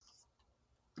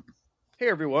Hey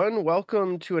everyone,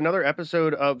 welcome to another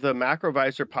episode of the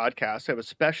Macrovisor podcast. I have a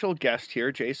special guest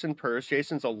here, Jason Perz.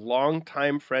 Jason's a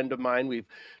longtime friend of mine. We've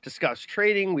discussed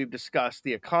trading, we've discussed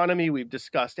the economy, we've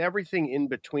discussed everything in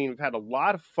between. We've had a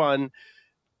lot of fun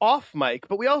off mic,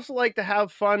 but we also like to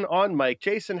have fun on mic.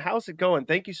 Jason, how's it going?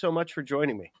 Thank you so much for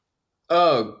joining me.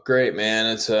 Oh, great, man.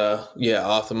 It's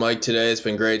off the mic today. It's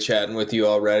been great chatting with you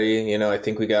already. I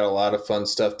think we got a lot of fun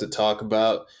stuff to talk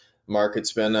about.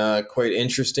 Market's been quite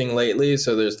interesting lately,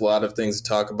 so there's a lot of things to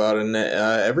talk about in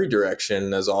every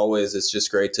direction. As always, it's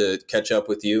just great to catch up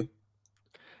with you.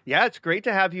 Yeah, it's great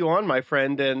to have you on, my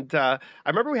friend. And I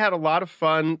remember we had a lot of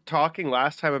fun talking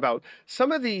last time about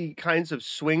some of the kinds of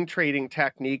swing trading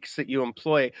techniques that you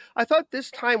employ. I thought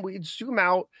this time we'd zoom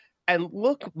out and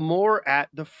look more at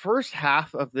the first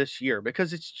half of this year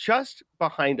because it's just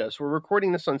behind us. We're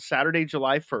recording this on Saturday,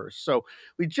 July 1st. So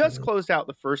we just closed out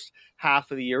the first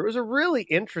half of the year. It was a really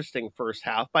interesting first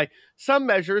half. By some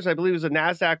measures, I believe it was the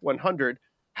NASDAQ 100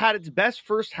 had its best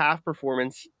first half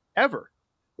performance ever,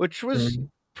 which was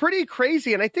pretty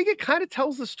crazy. And I think it kind of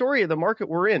tells the story of the market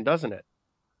we're in, doesn't it?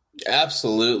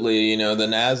 Absolutely. The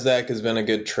NASDAQ has been a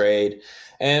good trade.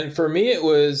 And for me, it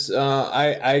was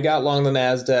I got long the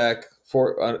NASDAQ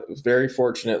very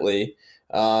fortunately.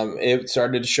 It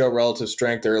started to show relative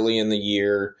strength early in the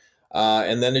year.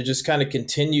 And then it just kind of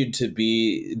continued to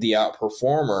be the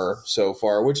outperformer so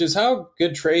far, which is how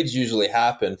good trades usually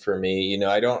happen for me.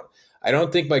 I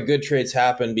don't think my good trades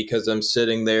happen because I'm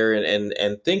sitting there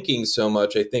and thinking so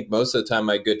much. I think most of the time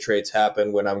my good trades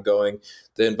happen when I'm going,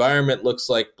 the environment looks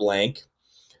like blank.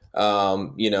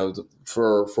 For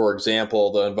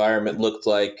example, the environment looked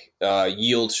like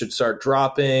yields should start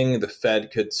dropping. The Fed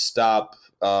could stop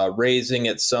raising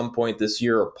at some point this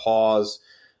year or pause.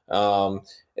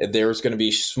 There was going to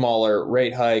be smaller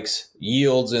rate hikes.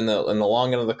 Yields in the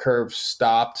long end of the curve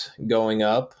stopped going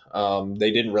up. They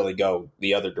didn't really go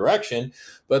the other direction,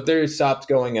 but they stopped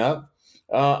going up.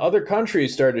 Other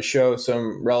countries started to show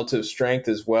some relative strength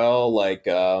as well, like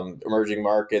emerging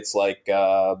markets like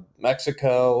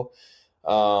Mexico.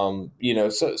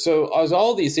 So as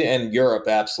all these, and Europe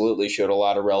absolutely showed a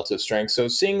lot of relative strength. So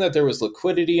seeing that there was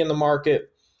liquidity in the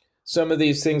market, some of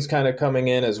these things kind of coming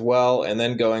in as well, and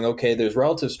then going, okay, there's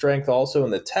relative strength also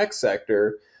in the tech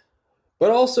sector. But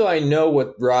also I know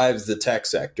what drives the tech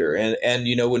sector. And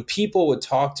when people would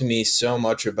talk to me so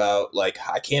much about, like,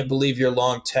 I can't believe you're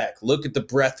long tech. Look at the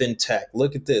breadth in tech.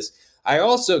 Look at this. I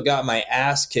also got my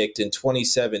ass kicked in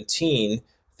 2017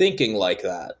 thinking like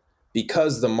that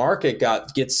because the market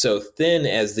gets so thin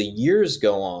as the years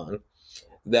go on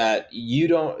that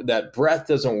that breadth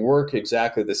doesn't work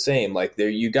exactly the same. Like there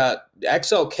you got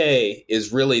XLK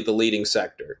is really the leading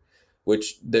sector,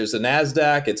 which there's the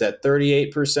NASDAQ, it's at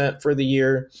 38% for the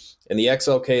year, and the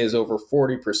XLK is over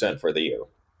 40% for the year.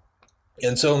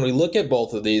 And so when we look at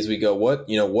both of these, we go,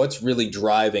 what's really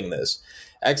driving this?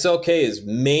 XLK is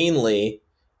mainly,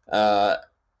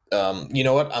 you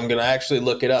know what? I'm going to actually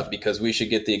look it up because we should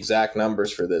get the exact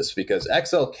numbers for this because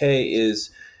XLK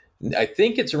is, I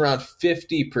think it's around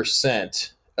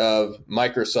 50% of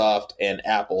Microsoft and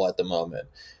Apple at the moment.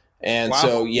 And wow.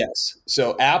 So, yes.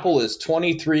 So Apple is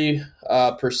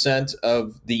 23%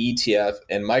 of the ETF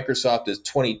and Microsoft is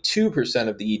 22%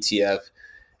 of the ETF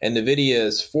and NVIDIA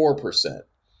is 4%.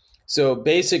 So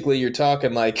basically you're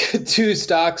talking like two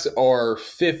stocks are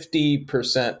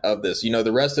 50% of this.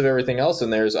 The rest of everything else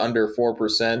in there is under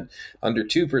 4%, under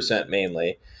 2%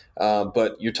 mainly.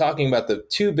 But you're talking about the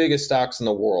two biggest stocks in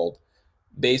the world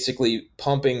basically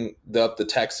pumping up the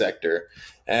tech sector.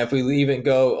 And if we even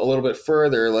go a little bit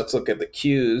further, let's look at the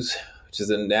Qs, which is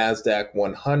the NASDAQ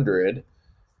 100.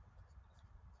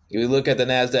 If we look at the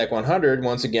NASDAQ 100,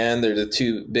 once again, they're the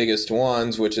two biggest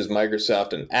ones, which is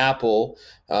Microsoft and Apple.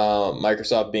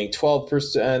 Microsoft being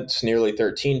 12%, nearly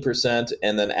 13%,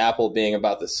 and then Apple being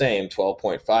about the same,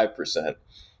 12.5%.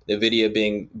 NVIDIA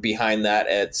being behind that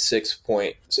at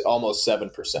almost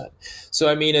 7%. So,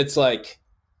 I mean, it's like,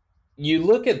 you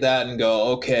look at that and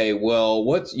go, okay, well,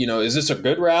 is this a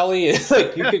good rally? It's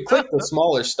like you could click the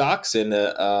smaller stocks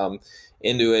into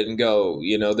it and go,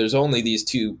 there's only these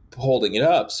two holding it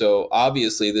up. So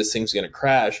obviously this thing's going to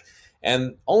crash.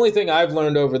 And only thing I've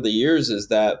learned over the years is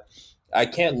that I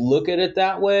can't look at it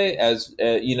that way. As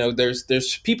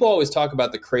there's people always talk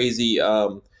about the crazy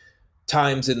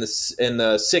times in the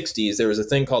 60s. There was a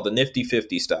thing called the Nifty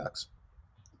 50 stocks,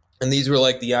 and these were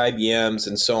like the IBMs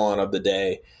and so on of the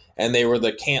day. And they were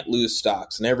the can't lose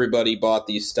stocks, and everybody bought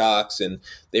these stocks, and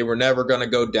they were never going to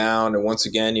go down. And once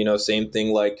again, same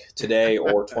thing like today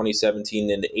or 2017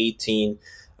 into 18.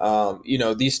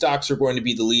 These stocks are going to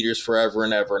be the leaders forever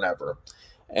and ever and ever.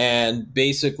 And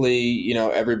basically,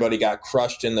 everybody got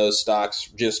crushed in those stocks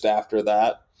just after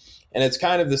that. And it's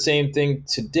kind of the same thing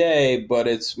today, but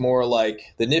it's more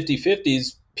like the Nifty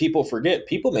 50s. People forget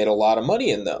people made a lot of money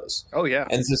in those. Oh yeah.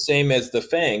 And it's the same as the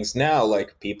FANGs. Now,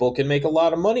 like, people can make a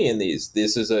lot of money in these.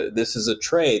 This is a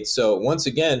trade. So once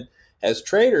again, as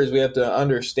traders, we have to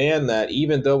understand that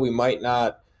even though we might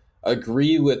not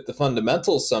agree with the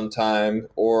fundamentals sometime,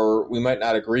 or we might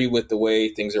not agree with the way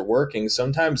things are working,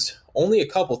 sometimes only a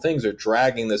couple things are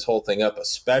dragging this whole thing up,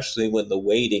 especially when the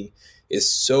weighting is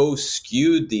so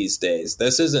skewed these days.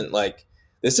 This isn't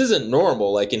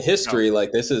normal. Like in history, No.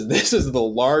 like this is the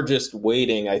largest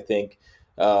weighting, I think.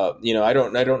 I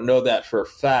don't know that for a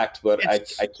fact, but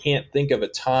I can't think of a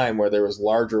time where there was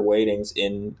larger weightings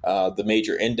in the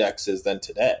major indexes than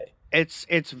today.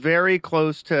 It's very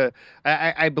close to.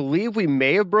 I believe we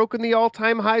may have broken the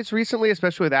all-time highs recently,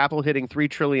 especially with Apple hitting $3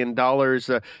 trillion.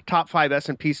 Top 5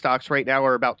 S&P stocks right now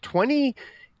are about 28%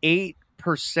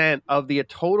 of the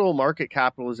total market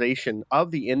capitalization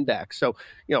of the index. So,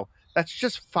 that's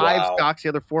just 5 stocks. The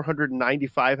other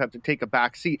 495 have to take a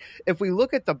back seat. If we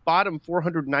look at the bottom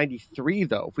 493,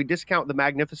 though, if we discount the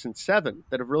Magnificent Seven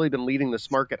that have really been leading this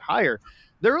market higher,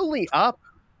 they're only up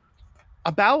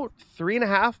about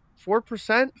 3.5%,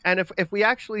 4%. And if we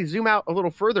actually zoom out a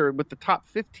little further with the top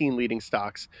 15 leading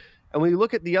stocks, and we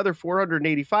look at the other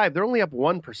 485, they're only up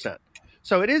 1%.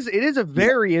 So it is a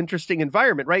very interesting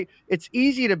environment, right? It's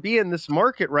easy to be in this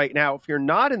market right now if you're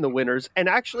not in the winners and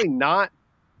actually not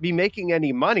be making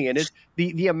any money. And it's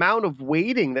the amount of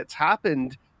weighting that's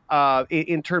happened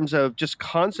in terms of just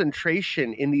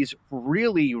concentration in these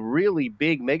really, really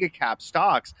big mega cap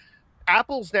stocks.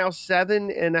 Apple's now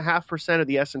 7.5% of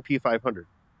the S&P 500.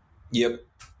 Yep.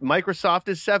 Microsoft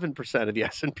is 7% of the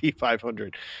S&P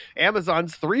 500.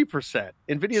 Amazon's 3%.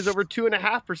 Nvidia's over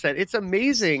 2.5%. It's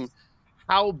amazing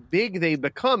how big they've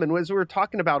become. And as we were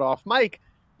talking about off mic,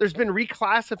 there's been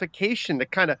reclassification to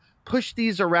kind of push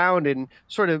these around and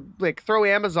sort of like throw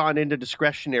Amazon into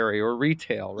discretionary or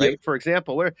retail, right? Yep. For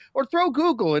example, or throw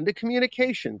Google into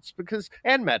communications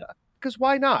and Meta, because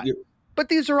why not? Yep. But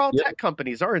these are all tech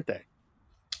companies, aren't they?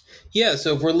 Yeah,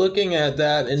 so if we're looking at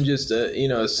that in just in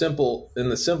the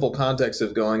simple context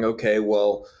of going, okay,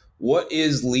 well, what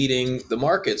is leading the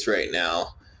markets right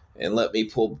now? And let me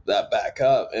pull that back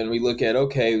up, and we look at,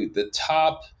 okay, the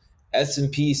top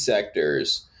S&P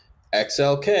sectors,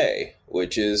 XLK,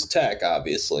 which is tech,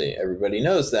 obviously. Everybody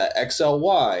knows that.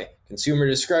 XLY, consumer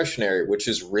discretionary, which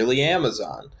is really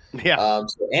Amazon. Yeah.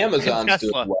 So Amazon's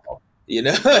doing well. And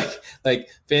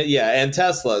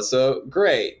Tesla. So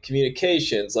great.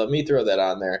 Communications. Let me throw that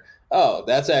on there. Oh,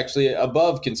 that's actually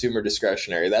above consumer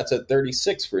discretionary. That's at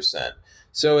 36%.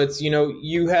 So it's,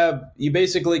 you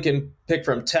basically can pick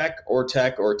from tech or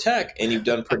tech or tech, and you've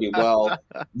done pretty well.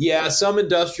 Yeah, some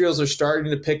industrials are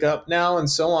starting to pick up now and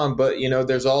so on, but,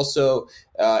 there's also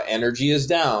energy is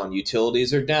down,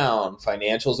 utilities are down,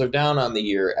 financials are down on the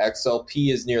year,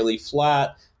 XLP is nearly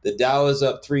flat. The Dow is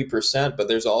up 3%, but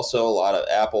there's also a lot of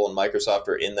Apple and Microsoft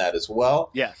are in that as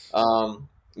well. Yes.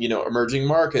 Emerging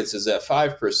markets is at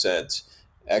 5%.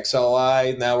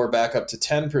 XLI, now we're back up to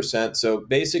 10%. So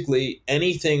basically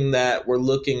anything that we're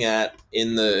looking at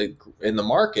in the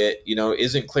market,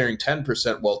 isn't clearing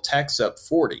 10%, while tech's up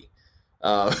 40%.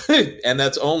 And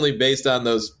that's only based on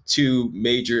those 2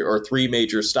 major or 3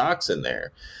 major stocks in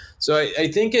there. So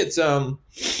I think it's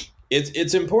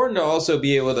important to also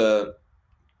be able to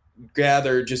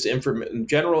gather just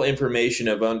general information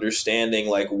of understanding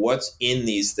like what's in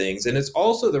these things. And it's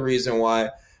also the reason why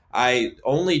I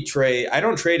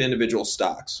don't trade individual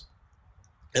stocks.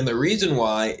 And the reason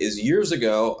why is years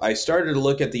ago, I started to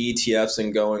look at the ETFs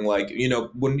and going like,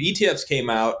 when ETFs came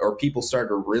out or people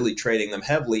started really trading them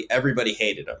heavily, everybody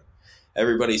hated them.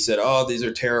 Everybody said, oh, these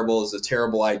are terrible. It's a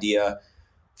terrible idea.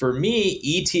 For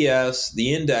me, ETFs,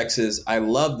 the indexes, I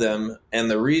love them.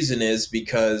 And the reason is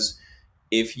because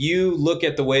if you look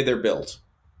at the way they're built,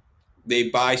 they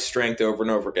buy strength over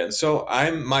and over again. So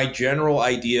my general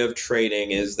idea of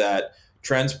trading is that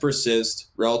trends persist,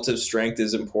 relative strength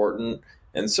is important,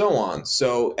 and so on.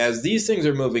 So as these things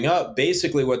are moving up,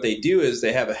 basically what they do is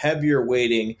they have a heavier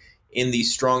weighting in the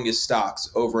strongest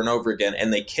stocks over and over again,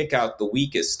 and they kick out the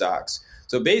weakest stocks.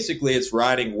 So basically it's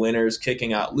riding winners,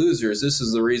 kicking out losers. This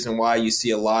is the reason why you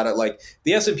see a lot of like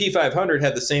the S&P 500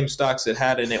 had the same stocks it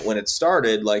had in it when it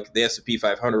started, like the S&P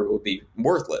 500 would be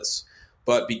worthless.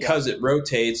 But because it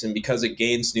rotates and because it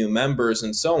gains new members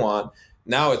and so on,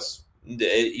 now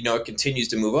it continues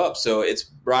to move up. So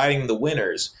it's riding the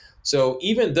winners. So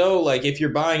even though like if you're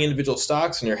buying individual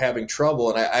stocks and you're having trouble,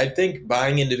 and I think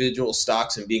buying individual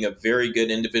stocks and being a very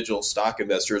good individual stock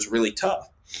investor is really tough.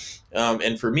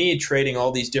 And for me, trading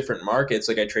all these different markets,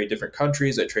 like I trade different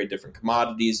countries, I trade different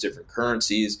commodities, different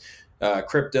currencies,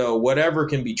 crypto, whatever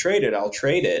can be traded, I'll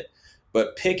trade it.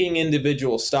 But picking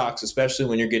individual stocks, especially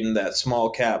when you're getting that small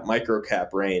cap, micro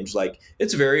cap range, like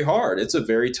it's very hard. It's a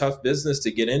very tough business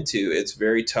to get into. It's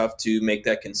very tough to make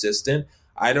that consistent.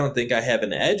 I don't think I have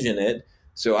an edge in it.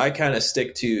 So I kind of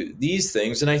stick to these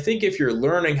things. And I think if you're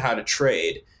learning how to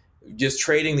trade, just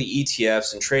trading the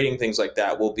ETFs and trading things like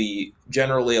that will be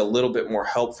generally a little bit more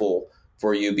helpful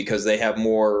for you because they have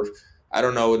more, I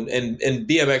don't know, in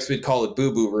BMX we'd call it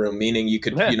boo-boo room, meaning you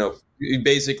could,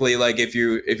 basically like if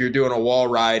you're doing a wall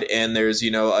ride and there's,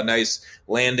 a nice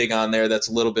landing on there that's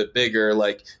a little bit bigger,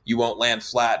 like you won't land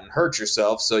flat and hurt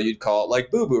yourself. So you'd call it like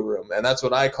boo-boo room. And that's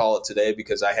what I call it today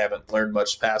because I haven't learned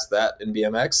much past that in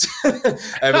BMX.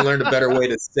 I haven't learned a better way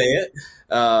to say it.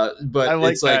 But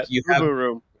like it's like you have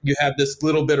room. You have this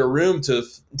little bit of room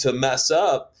to mess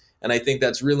up. And I think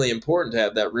that's really important to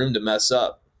have that room to mess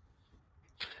up.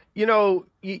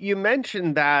 You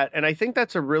mentioned that, and I think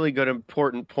that's a really good,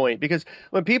 important point because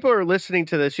when people are listening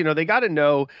to this, they got to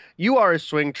know you are a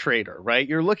swing trader, right?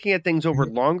 You're looking at things over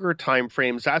longer time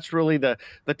frames. That's really the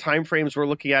time frames we're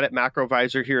looking at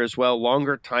MacroVisor here as well.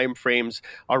 Longer time frames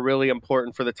are really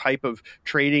important for the type of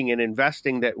trading and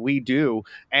investing that we do.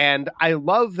 And I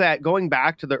love that going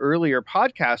back to the earlier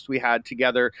podcast we had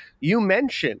together, you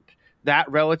mentioned that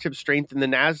relative strength in the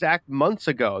NASDAQ months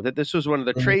ago, that this was one of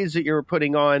the trades that you were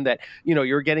putting on, that,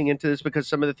 you're getting into this because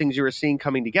some of the things you were seeing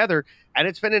coming together. And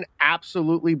it's been an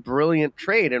absolutely brilliant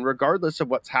trade. And regardless of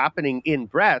what's happening in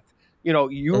breadth,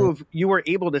 you were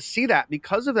able to see that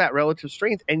because of that relative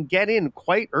strength and get in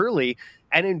quite early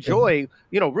and enjoy,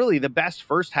 really the best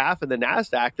first half of the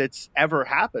NASDAQ that's ever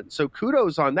happened. So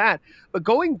kudos on that. But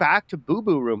going back to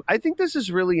boo-boo room, I think this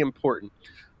is really important.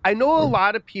 I know a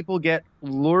lot of people get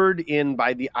lured in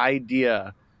by the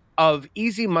idea of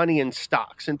easy money in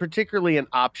stocks, and particularly in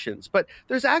options. But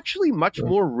there's actually much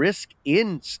more risk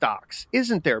in stocks,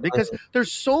 isn't there? Because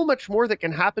there's so much more that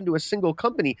can happen to a single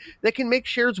company that can make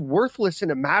shares worthless in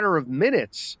a matter of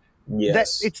minutes.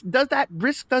 Yes. That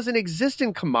risk doesn't exist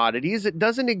in commodities. It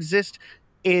doesn't exist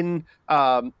in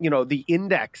the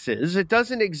indexes. It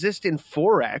doesn't exist in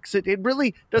Forex. It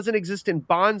really doesn't exist in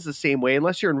bonds the same way,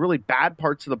 unless you're in really bad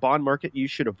parts of the bond market you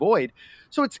should avoid.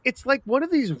 So it's like one of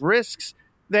these risks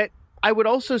that I would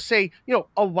also say,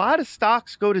 a lot of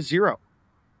stocks go to zero.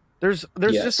 There's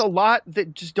just a lot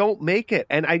that just don't make it.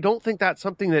 And I don't think that's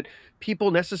something that people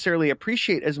necessarily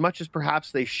appreciate as much as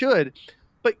perhaps they should.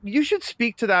 But you should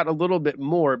speak to that a little bit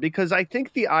more, because I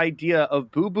think the idea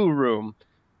of boo-boo room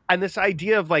and this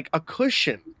idea of like a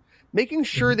cushion, making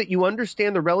sure that you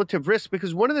understand the relative risk,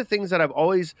 because one of the things that I've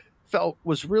always felt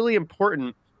was really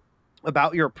important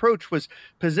about your approach was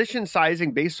position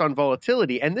sizing based on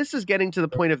volatility. And this is getting to the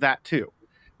point of that too,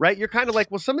 right? You're kind of like,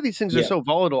 well, some of these things are so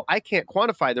volatile, I can't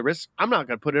quantify the risk. I'm not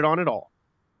going to put it on at all.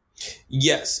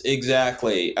 Yes,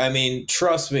 exactly. I mean,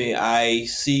 trust me,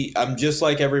 I'm just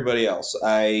like everybody else.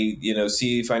 I,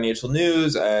 see financial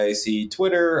news, I see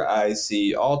Twitter, I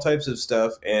see all types of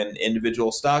stuff, and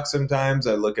individual stocks sometimes.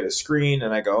 I look at a screen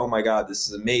and I go, oh my God, this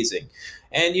is amazing.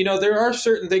 And, there are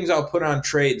certain things I'll put on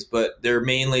trades, but they're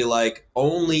mainly like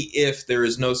only if there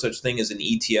is no such thing as an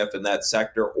ETF in that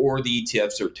sector or the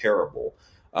ETFs are terrible.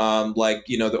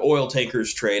 The oil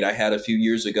tankers trade I had a few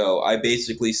years ago, I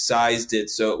basically sized it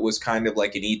so it was kind of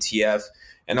like an ETF.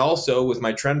 And also with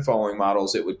my trend following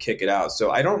models, it would kick it out.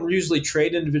 So I don't usually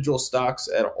trade individual stocks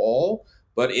at all,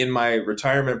 but in my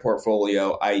retirement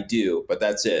portfolio, I do, but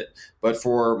that's it. But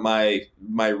for my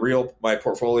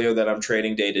portfolio that I'm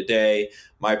trading day to day,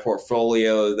 my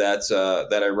portfolio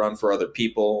that I run for other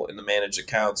people in the managed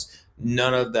accounts,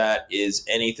 none of that is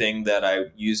anything that I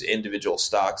use individual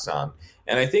stocks on.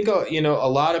 And I think, a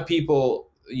lot of people,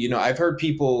 I've heard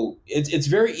people, it's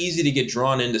very easy to get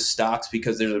drawn into stocks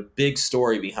because there's a big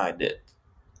story behind it.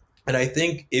 And I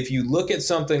think if you look at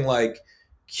something like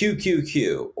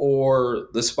QQQ or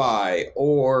the SPY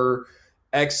or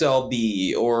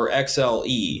XLB or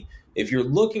XLE, if you're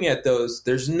looking at those,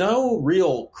 there's no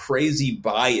real crazy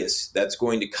bias that's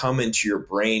going to come into your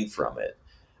brain from it.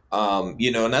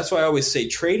 And that's why I always say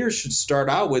traders should start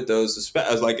out with those,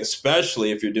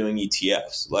 especially if you're doing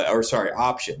ETFs,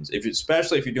 options.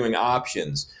 Especially if you're doing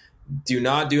options, do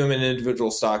not do them in individual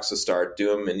stocks to start. Do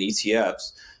them in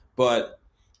ETFs. But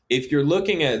if you're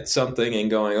looking at something and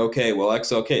going, okay, well,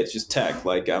 XLK, it's just tech.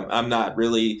 Like I'm not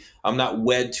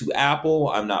wed to Apple.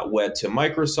 I'm not wed to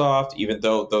Microsoft, even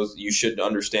though those you should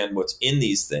understand what's in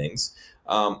these things.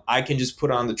 I can just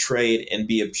put on the trade and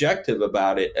be objective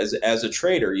about it as a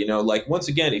trader. Like, once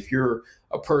again, if you're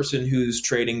a person who's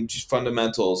trading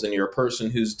fundamentals and you're a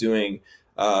person who's doing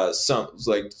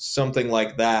something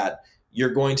like that,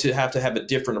 you're going to have a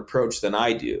different approach than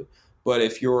I do. But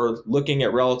if you're looking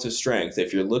at relative strength,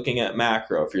 if you're looking at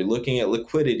macro, if you're looking at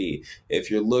liquidity, if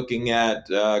you're looking at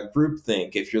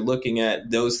groupthink, if you're looking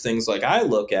at those things like I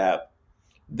look at,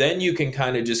 then you can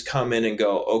kind of just come in and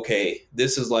go, okay,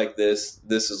 this is like this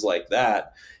is like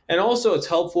that. And also it's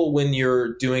helpful when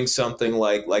you're doing something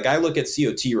like I look at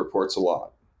COT reports a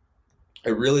lot. I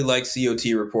really like COT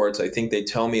reports. I think they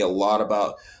tell me a lot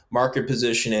about market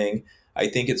positioning. I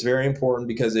think it's very important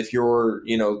because if you're,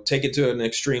 take it to an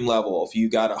extreme level, if you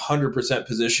got 100%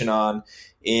 position on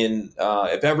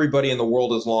if everybody in the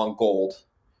world is long gold,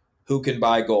 who can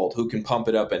buy gold? Who can pump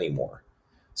it up anymore?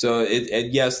 So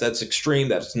yes, that's extreme.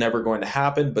 That's never going to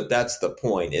happen. But that's the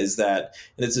point, is that,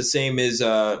 and it's the same as,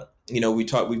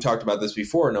 we've talked about this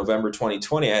before. In November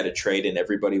 2020, I had a trade and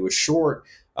everybody was short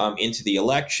into the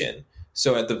election.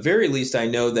 So at the very least, I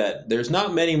know that there's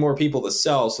not many more people to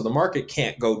sell, so the market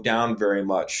can't go down very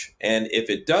much. And if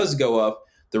it does go up,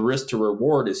 the risk to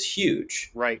reward is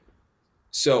huge. Right.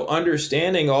 So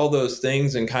understanding all those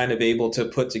things and kind of able to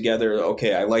put together,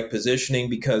 okay, I like positioning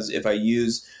because if I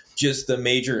use just the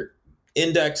major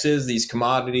indexes, these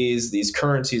commodities, these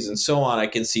currencies, and so on, I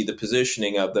can see the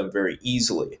positioning of them very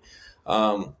easily.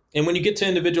 And when you get to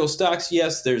individual stocks,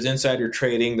 yes, there's insider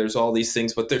trading, there's all these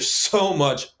things, but there's so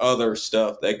much other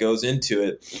stuff that goes into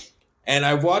it. And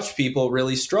I've watched people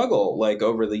really struggle, like,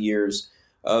 over the years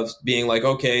of being like,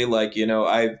 okay, like,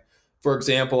 for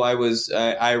example,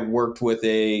 I worked with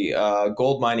a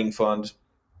gold mining fund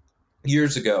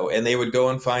years ago, and they would go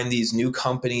and find these new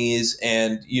companies,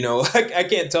 and I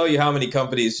can't tell you how many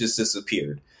companies just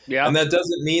disappeared. Yeah. And that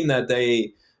doesn't mean that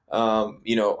they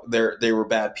they were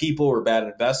bad people or bad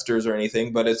investors or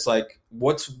anything, but it's like,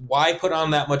 why put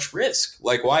on that much risk?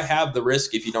 Like, why have the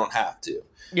risk if you don't have to?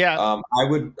 Yeah.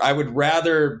 I would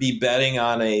rather be betting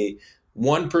on a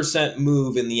 1%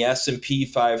 move in the S&P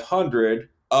 500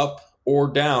 up or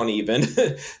down even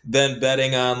than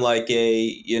betting on like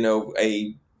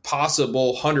a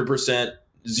possible 100%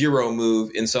 zero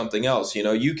move in something else.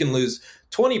 You can lose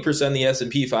 20% in the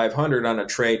S&P 500 on a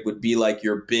trade would be like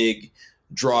your big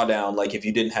drawdown, like if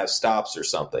you didn't have stops or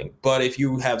something. But if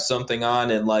you have something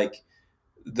on and like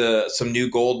some new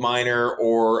gold miner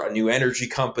or a new energy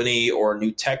company or a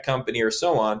new tech company or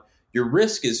so on, your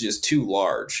risk is just too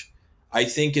large. I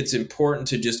think it's important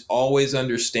to just always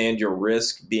understand your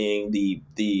risk being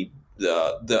the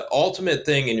ultimate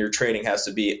thing in your trading has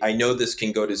to be, I know this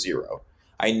can go to zero.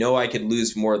 I know I could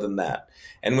lose more than that.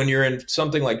 And when you're in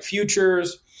something like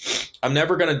futures, I'm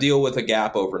never going to deal with a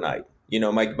gap overnight.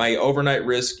 My overnight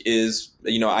risk is,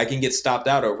 I can get stopped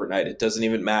out overnight. It doesn't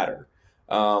even matter.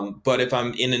 But if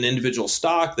I'm in an individual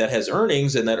stock that has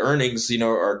earnings and that earnings,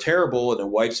 are terrible and it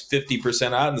wipes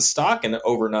 50% out in the stock and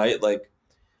overnight, like,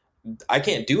 I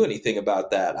can't do anything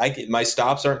about that. My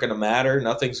stops aren't going to matter.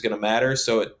 Nothing's going to matter.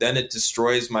 So then it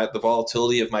destroys the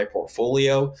volatility of my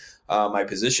portfolio. My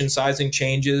position sizing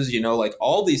changes, like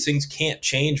all these things can't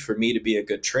change for me to be a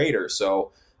good trader.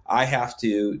 So I have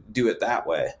to do it that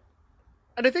way.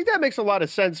 And I think that makes a lot of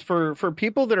sense for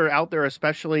people that are out there,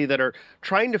 especially that are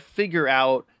trying to figure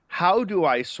out, how do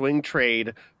I swing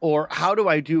trade, or how do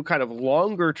I do kind of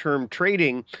longer term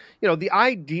trading? The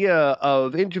idea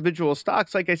of individual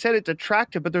stocks, like I said, it's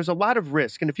attractive, but there's a lot of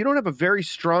risk. And if you don't have a very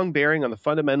strong bearing on the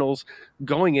fundamentals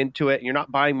going into it, and you're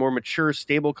not buying more mature,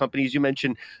 stable companies, you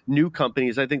mentioned new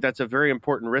companies. I think that's a very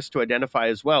important risk to identify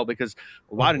as well, because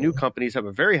a lot of new companies have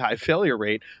a very high failure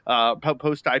rate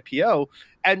post IPO.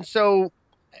 And so,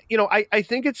 I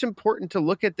think it's important to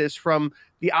look at this from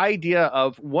the idea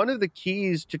of, one of the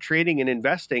keys to trading and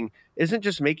investing isn't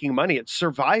just making money, it's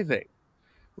surviving,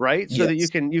 right? So that you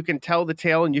can tell the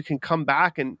tale and you can come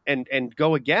back and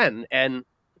go again. And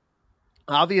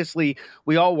obviously,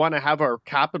 we all want to have our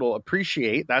capital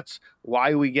appreciate. That's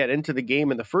why we get into the game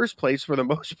in the first place for the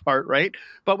most part, right?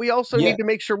 But we also need to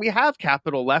make sure we have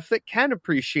capital left that can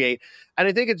appreciate. And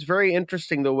I think it's very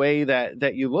interesting the way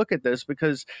that you look at this,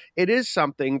 because it is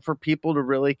something for people to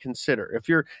really consider.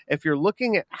 If you're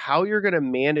looking at how you're going to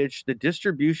manage the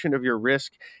distribution of your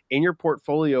risk in your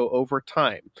portfolio over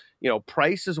time,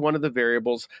 price is one of the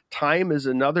variables, time is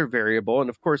another variable. And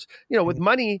of course, with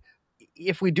money,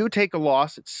 if we do take a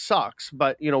loss, it sucks,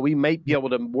 but we might be able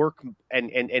to work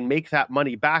and make that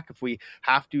money back if we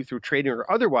have to, through trading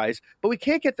or otherwise, but we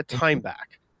can't get the time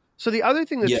back. So the other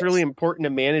thing that's really important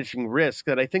to managing risk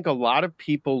that I think a lot of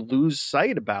people lose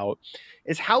sight about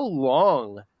is how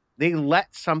long they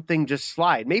let something just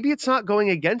slide. Maybe it's not going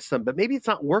against them, but maybe it's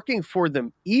not working for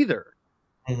them either.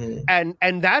 Mm-hmm.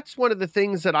 And that's one of the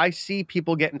things that I see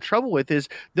people get in trouble with is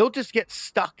they'll just get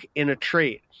stuck in a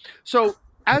trade. So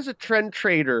as a trend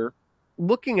trader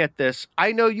looking at this,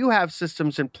 I know you have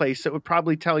systems in place that would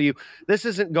probably tell you this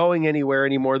isn't going anywhere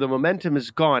anymore. The momentum is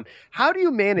gone. How do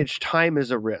you manage time as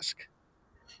a risk?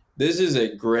 This is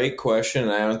a great question.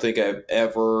 I don't think I've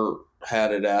ever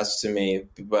had it asked to me,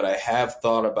 but I have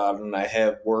thought about it and I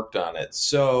have worked on it.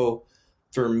 So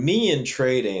for me in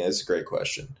trading, it's a great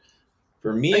question.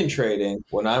 For me in trading,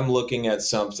 when I'm looking at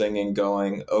something and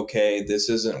going, okay, this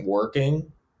isn't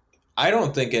working, I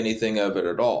don't think anything of it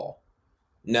at all.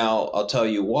 Now, I'll tell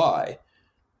you why.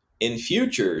 In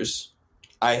futures,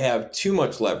 I have too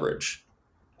much leverage.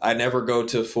 I never go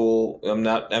to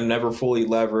I'm never fully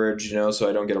leveraged, so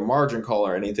I don't get a margin call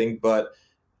or anything, but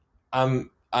I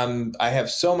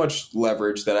have so much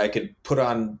leverage that I could put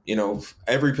on,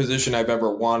 every position I've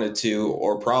ever wanted to,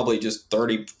 or probably just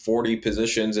 30, 40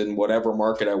 positions in whatever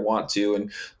market I want to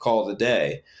and call it a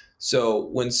day. So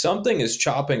when something is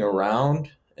chopping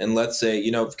around, and let's say,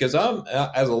 because I'm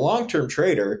as a long-term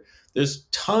trader, there's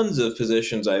tons of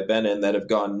positions I've been in that have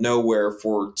gone nowhere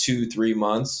for 2-3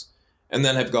 months and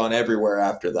then have gone everywhere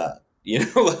after that.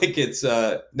 Like it's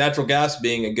natural gas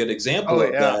being a good example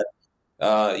of that.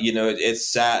 It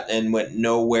sat and went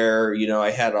nowhere. I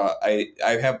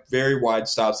have very wide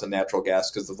stops on natural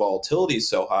gas because the volatility is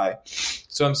so high.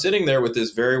 So I'm sitting there with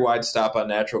this very wide stop on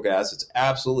natural gas. It's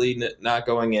absolutely not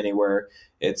going anywhere.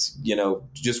 It's,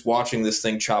 just watching this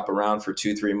thing chop around for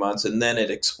 2-3 months and then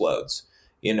it explodes,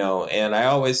 and I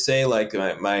always say like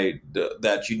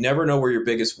that you never know where your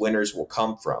biggest winners will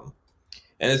come from.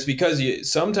 And it's because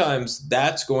sometimes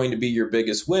that's going to be your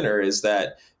biggest winner is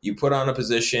that you put on a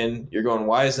position, you're going,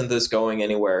 why isn't this going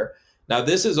anywhere? Now,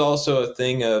 this is also a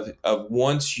thing of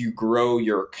once you grow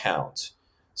your account.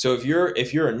 So if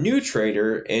you're a new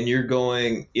trader and you're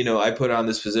going, I put on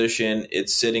this position,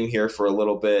 it's sitting here for a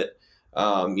little bit,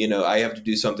 I have to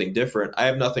do something different. I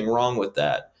have nothing wrong with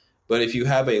that. But if you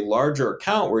have a larger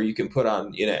account where you can put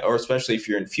on, or especially if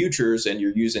you're in futures and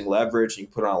you're using leverage and you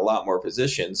put on a lot more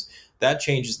positions, that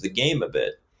changes the game a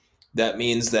bit. That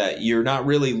means that you're not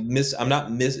really there's not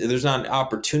an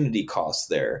opportunity cost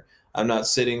there. I'm not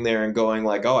sitting there and going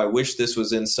like, oh, I wish this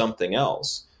was in something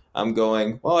else. I'm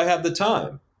going, well, I have the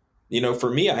time. For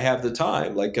me, I have the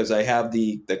time, like, because I have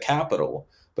the capital.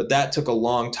 But that took a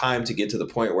long time to get to the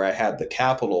point where I had the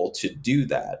capital to do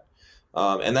that.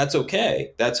 And that's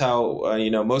okay. That's how,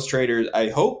 most traders, I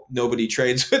hope nobody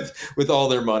trades with all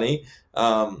their money.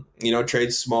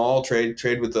 Trade small,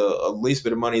 trade with the least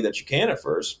bit of money that you can at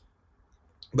first.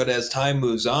 But as time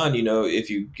moves on, if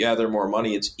you gather more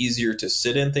money, it's easier to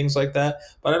sit in things like that.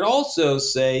 But I'd also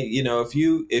say,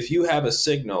 if you have a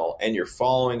signal and you're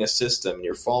following a system and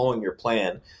you're following your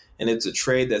plan, and it's a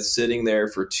trade that's sitting there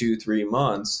for 2-3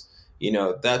 months,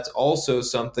 that's also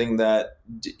something that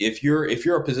if you're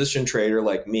a position trader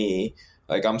like me,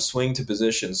 like I'm swing to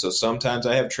position. So sometimes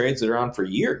I have trades that are on for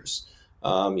years,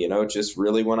 just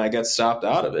really when I get stopped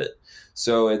out of it.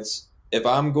 So if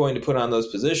I'm going to put on those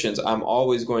positions, I'm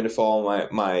always going to follow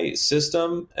my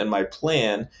system and my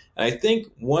plan. And I think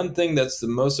one thing that's the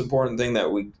most important thing that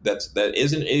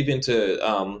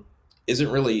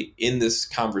isn't really in this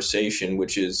conversation,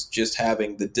 which is just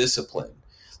having the discipline,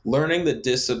 learning the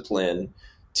discipline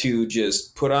to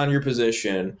just put on your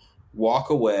position, walk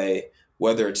away,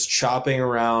 whether it's chopping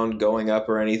around, going up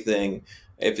or anything.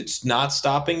 If it's not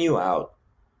stopping you out,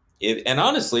 and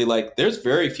honestly, like there's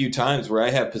very few times where I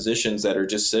have positions that are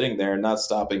just sitting there and not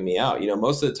stopping me out.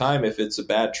 Most of the time, if it's a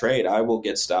bad trade, I will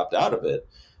get stopped out of it.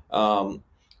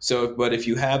 But if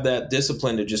you have that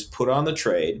discipline to just put on the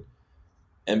trade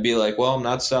and be like, well, I'm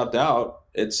not stopped out,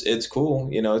 it's cool.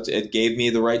 It gave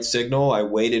me the right signal. I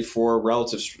waited for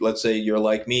relative. Let's say you're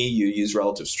like me, you use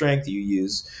relative strength, you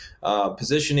use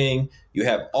positioning. You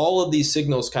have all of these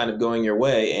signals kind of going your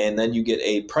way, and then you get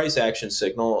a price action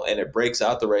signal and it breaks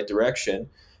out the right direction,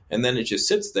 and then it just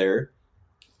sits there.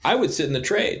 I would sit in the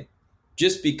trade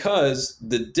just because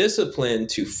the discipline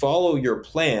to follow your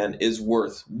plan is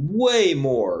worth way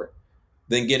more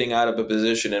than getting out of a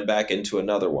position and back into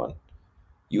another one.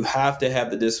 You have to have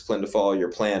the discipline to follow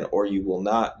your plan or you will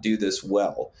not do this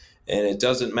well. And it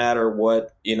doesn't matter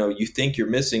what you think you're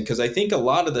missing, because I think a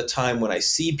lot of the time when I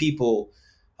see people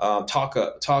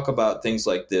talk about things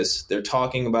like this, they're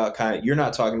talking about you're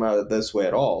not talking about it this way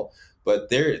at all, but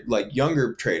they're like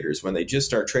younger traders when they just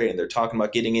start trading, they're talking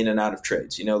about getting in and out of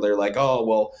trades. They're like, oh,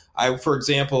 well, for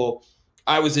example,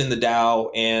 I was in the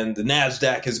Dow and the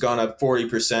NASDAQ has gone up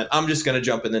 40%. I'm just going to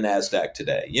jump in the NASDAQ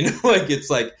today. Like it's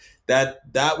like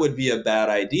that would be a bad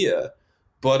idea.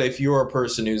 But if you're a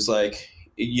person who's like,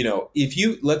 if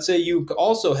you, let's say you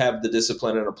also have the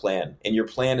discipline and a plan, and your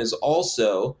plan is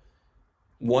also,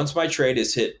 once my trade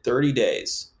has hit 30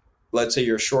 days, let's say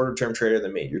you're a shorter term trader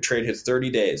than me, your trade hits 30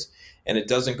 days and it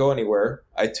doesn't go anywhere,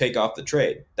 I take off the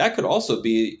trade. That could also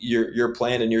be your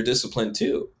plan and your discipline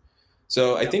too.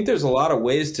 So I think there's a lot of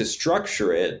ways to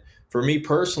structure it. For me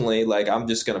personally, like I'm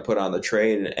just going to put on the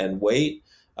trade and wait.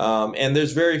 And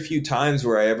there's very few times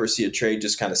where I ever see a trade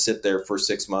just kind of sit there for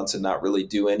 6 months and not really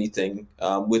do anything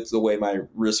with the way my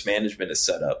risk management is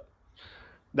set up.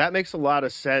 That makes a lot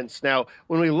of sense. Now,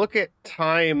 when we look at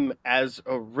time as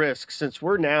a risk, since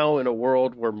we're now in a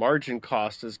world where margin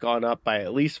cost has gone up by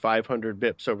at least 500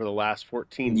 bips over the last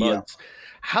 14 months,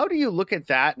 how do you look at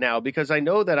that now? Because I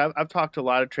know that I've talked to a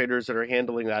lot of traders that are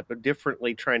handling that, but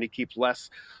differently, trying to keep less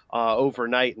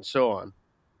overnight and so on.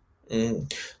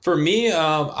 For me,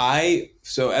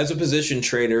 so as a position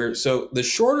trader, so the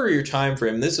shorter your time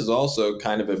frame, this is also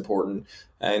kind of important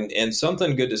and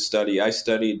something good to study. I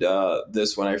studied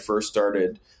this when I first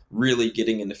started really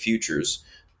getting into futures.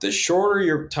 The shorter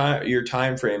your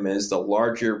time frame is, the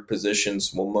larger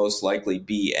positions will most likely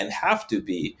be and have to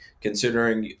be,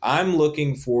 considering I'm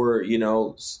looking for,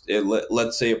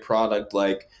 let's say a product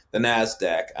like the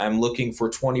NASDAQ. I'm looking for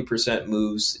 20%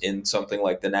 moves in something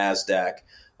like the NASDAQ.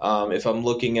 If I'm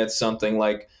looking at something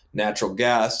like natural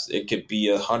gas, it could be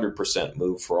 100%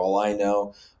 move for all I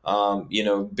know.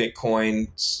 Bitcoin,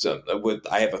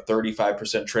 I have a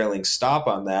 35% trailing stop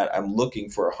on that. I'm looking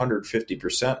for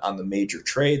 150% on the major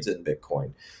trades in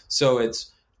Bitcoin. So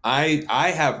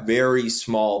I have very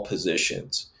small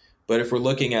positions. But if we're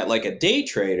looking at like a day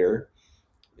trader,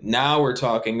 now we're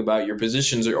talking about your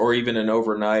positions, or even an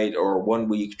overnight or 1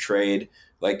 week trade.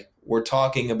 Like we're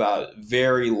talking about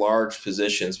very large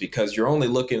positions, because you're only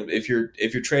looking, if you're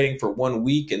trading for 1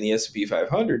 week in the S&P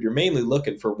 500, you're mainly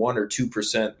looking for 1 or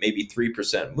 2%, maybe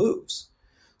 3% moves.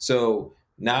 So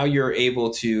now you're able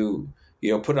to,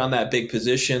 put on that big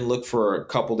position, look for a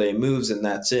couple day moves, and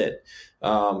that's it.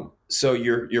 So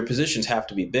your positions have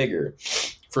to be bigger.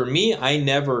 For me, I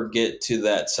never get to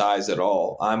that size at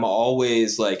all. I'm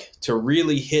always like, to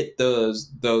really hit those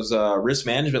risk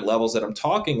management levels that I'm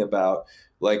talking about,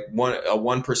 like a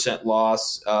 1%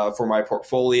 loss for my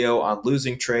portfolio on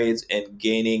losing trades, and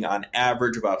gaining on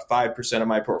average about 5% of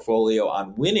my portfolio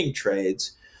on winning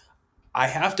trades. I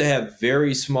have to have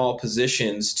very small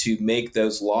positions to make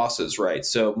those losses right.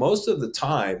 So most of the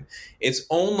time, it's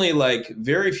only like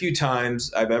very few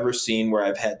times I've ever seen where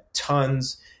I've had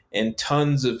tons and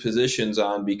tons of positions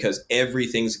on, because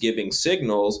everything's giving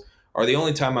signals, are the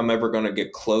only time I'm ever going to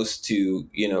get close to,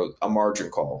 a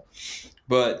margin call.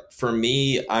 But for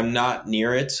me, I'm not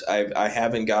near it. I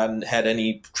haven't had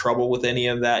any trouble with any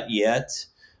of that yet.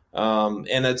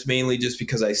 And that's mainly just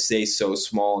because I stay so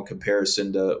small in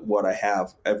comparison to what I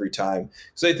have every time.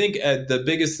 So I think the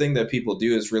biggest thing that people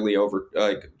do is really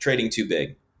trading too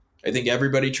big. I think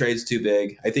everybody trades too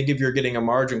big. I think if you're getting a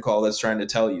margin call, that's trying to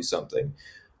tell you something.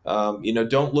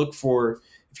 Don't look for,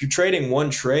 if you're trading one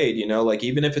trade, like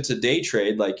even if it's a day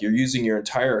trade, like you're using your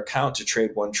entire account to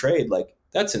trade one trade, like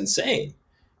that's insane.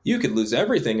 You could lose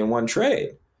everything in one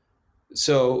trade.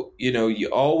 So, you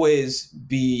always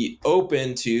be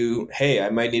open to, hey,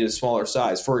 I might need a smaller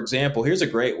size. For example, here's a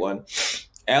great one.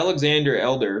 Alexander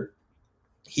Elder,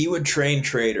 he would train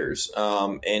traders,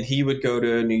 and he would go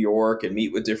to New York and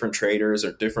meet with different traders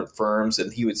or different firms,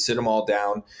 and he would sit them all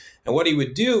down. And what he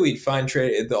would do, he'd find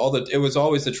it was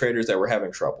always the traders that were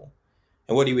having trouble.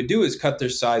 And what he would do is cut their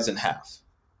size in half.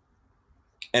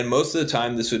 And most of the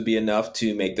time, this would be enough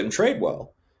to make them trade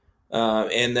well.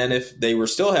 And then if they were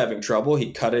still having trouble,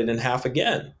 he'd cut it in half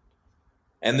again.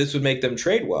 And this would make them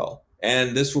trade well.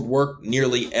 And this would work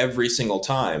nearly every single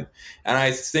time. And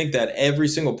I think that every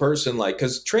single person,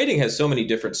 because trading has so many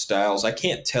different styles, I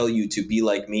can't tell you to be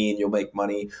like me and you'll make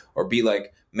money, or be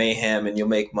like Mayhem and you'll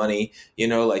make money.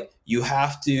 You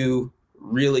have to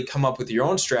really come up with your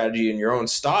own strategy and your own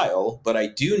style. But I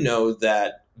do know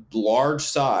that large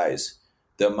size,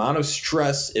 the amount of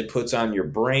stress it puts on your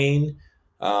brain,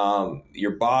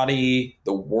 your body,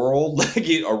 the world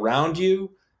around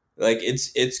you,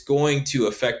 it's going to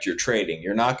affect your trading.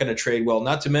 You're not going to trade well.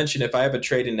 Not to mention, if I have a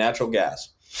trade in natural gas,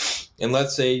 and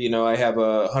let's say I have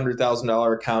a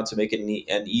 $100,000 account to make it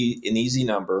an easy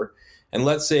number, and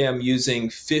let's say I'm using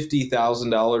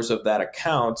 $50,000 of that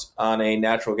account on a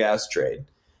natural gas trade,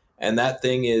 and that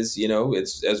thing is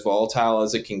it's as volatile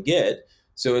as it can get.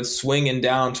 So it's swinging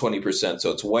down 20%.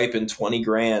 So it's wiping 20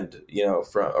 grand,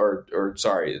 or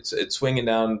sorry, it's swinging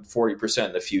down 40%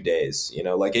 in a few days,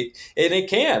 like it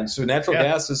can. So natural Yeah,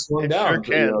 gas has swung it sure down,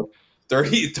 can.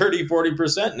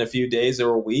 40% in a few days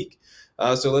or a week.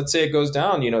 So let's say it goes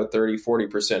down, 30,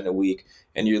 40% in a week,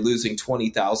 and you're losing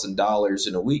 $20,000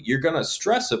 in a week. You're going to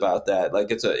stress about that.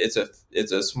 Like it's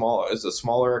a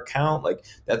smaller account. Like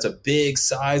that's a big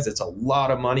size. That's a lot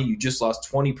of money. You just lost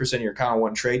 20% of your account on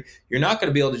one trade. You're not going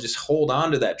to be able to just hold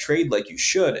on to that trade like you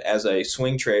should as a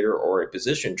swing trader or a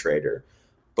position trader.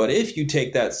 But if you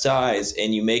take that size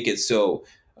and you make it so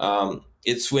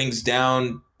it swings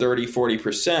down 30,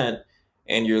 40%,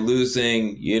 and you're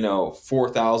losing,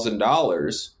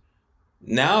 $4,000,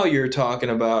 now you're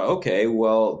talking about, okay,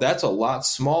 well, that's a lot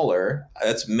smaller.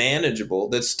 That's manageable.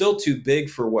 That's still too big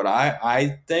for what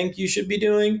I think you should be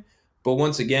doing. But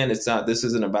once again, this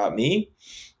isn't about me.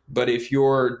 But if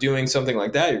you're doing something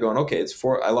like that, you're going, okay,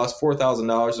 I lost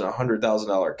 $4,000 in a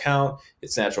 $100,000 account.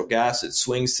 It's natural gas. It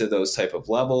swings to those type of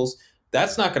levels.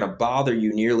 That's not going to bother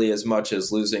you nearly as much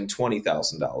as losing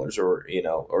 $20,000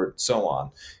 or so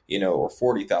on, or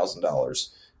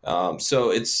 $40,000. So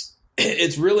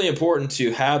it's really important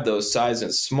to have those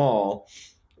sizes small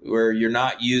where you're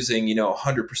not using,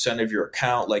 100% of your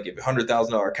account. Like if a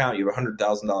 $100,000 account, you have a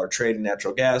 $100,000 trade in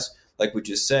natural gas. Like we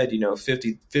just said,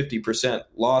 50%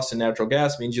 loss in natural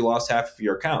gas means you lost half of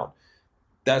your account.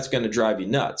 That's going to drive you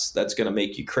nuts. That's going to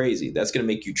make you crazy. That's going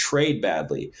to make you trade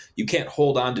badly. You can't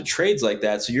hold on to trades like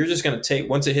that. So you're just going to take,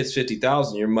 once it hits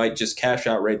 50,000, you might just cash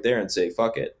out right there and say,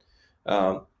 fuck it.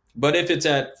 But if it's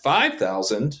at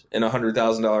 5,000 in a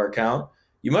 $100,000 account,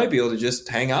 you might be able to just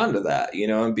hang on to that,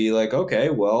 and be like,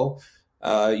 okay, well,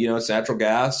 it's natural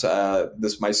gas.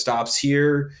 My stop's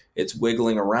here. It's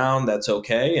wiggling around. That's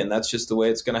okay. And that's just the way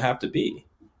it's going to have to be.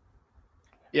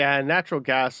 Yeah, and natural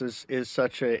gas is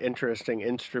such an interesting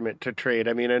instrument to trade.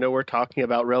 I mean, I know we're talking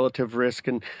about relative risk,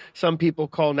 and some people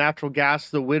call natural gas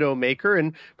the widow maker,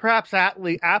 and perhaps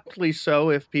aptly so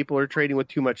if people are trading with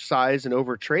too much size and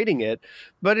over trading it.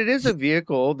 But it is a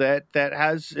vehicle that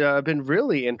has been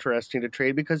really interesting to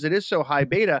trade because it is so high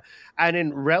beta, and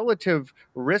in relative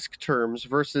risk terms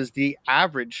versus the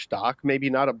average stock, maybe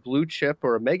not a blue chip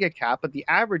or a mega cap, but the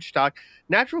average stock,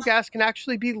 natural gas can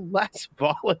actually be less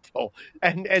volatile.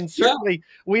 And certainly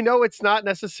we know it's not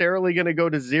necessarily going to go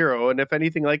to zero. And if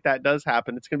anything like that does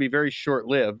happen, it's going to be very short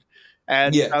lived.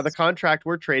 And Yes. the contract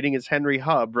we're trading is Henry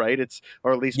Hub, right?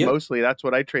 Or at least mostly that's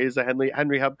what I trade is a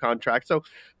Henry Hub contract. So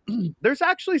there's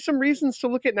actually some reasons to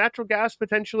look at natural gas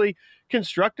potentially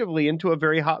constructively into a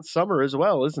very hot summer as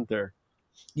well, isn't there?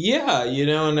 Yeah,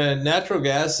 and natural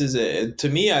gas to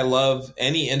me, I love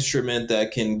any instrument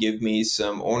that can give me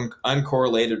some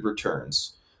uncorrelated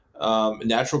returns.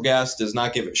 Natural gas does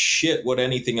not give a shit what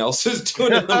anything else is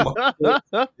doing in the market.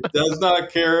 It does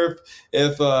not care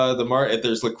if if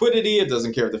there's liquidity. It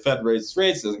doesn't care if the Fed raises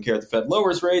rates. It doesn't care if the Fed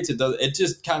lowers rates. It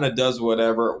just kind of does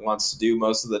whatever it wants to do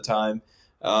most of the time.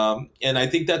 And I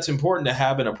think that's important to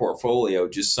have in a portfolio,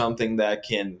 just something that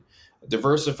can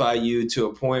diversify you to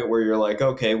a point where you're like,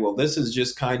 okay, well, this is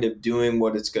just kind of doing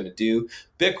what it's going to do.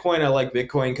 Bitcoin, I like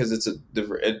Bitcoin because it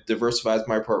diversifies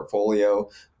my portfolio.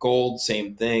 Gold,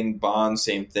 same thing. Bonds,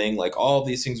 same thing. Like all of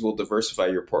these things will diversify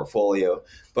your portfolio.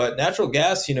 But natural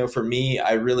gas, for me,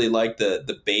 I really like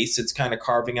the base it's kind of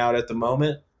carving out at the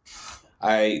moment.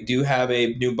 I do have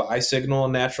a new buy signal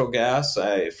in natural gas.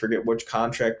 I forget which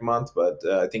contract month, but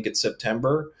I think it's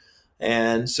September.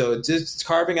 And so it's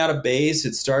carving out a base.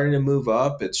 It's starting to move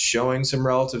up. It's showing some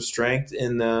relative strength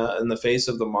in the face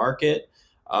of the market.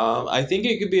 I think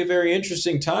it could be a very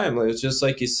interesting time. It's just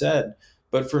like you said.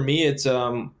 But for me, it's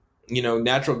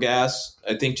natural gas.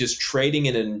 I think just trading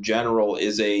it in general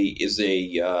is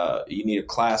you need a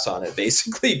class on it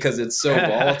basically because it's so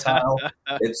volatile.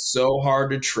 It's so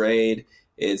hard to trade.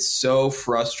 It's so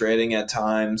frustrating at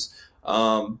times.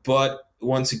 But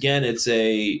once again,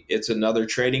 it's another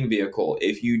trading vehicle.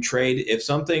 If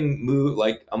something move,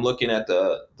 like I'm looking at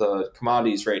the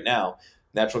commodities right now,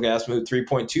 natural gas moved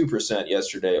 3.2%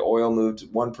 yesterday. Oil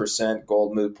moved 1%.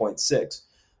 Gold moved 0.6%.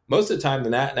 Most of the time, the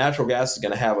natural gas is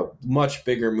going to have a much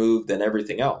bigger move than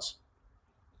everything else.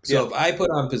 So if I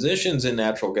put on positions in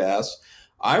natural gas,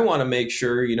 I want to make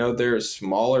sure, there's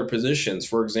smaller positions.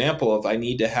 For example, if I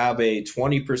need to have a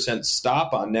 20%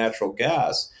 stop on natural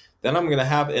gas, then I'm going to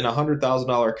have in a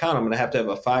 $100,000 account, I'm going to have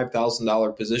a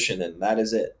 $5,000 position, and that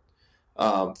is it.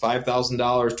 $5,000,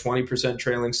 20%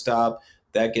 trailing stop,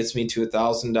 that gets me to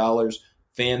 $1,000.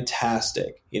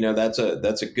 fantastic. That's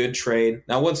a good trade.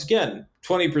 Now, once again,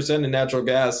 20% in natural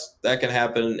gas, that can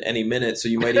happen any minute. So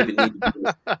you might even need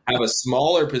to have a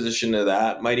smaller position to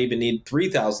that, might even need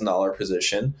 $3,000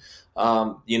 position,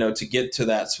 to get to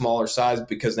that smaller size,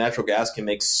 because natural gas can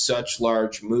make such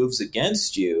large moves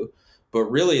against you. But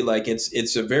really, like,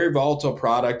 it's a very volatile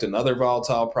product. Another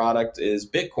volatile product is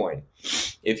Bitcoin.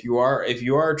 If you are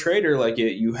a trader, like,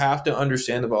 you have to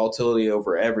understand the volatility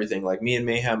over everything. Like me and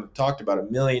Mayhem have talked about a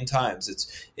million times.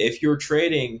 It's if you're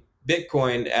trading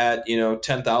Bitcoin at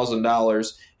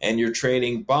 $10,000 and you're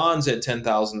trading bonds at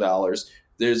 $10,000,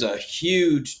 there's a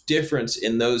huge difference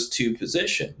in those two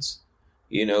positions.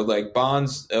 Like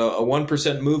bonds, a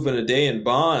 1% move in a day in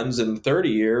bonds in the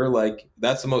 30-year, like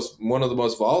that's one of the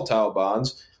most volatile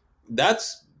bonds.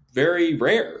 That's very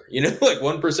rare. Like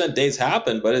 1% days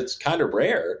happen, but it's kind of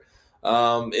rare.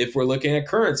 If we're looking at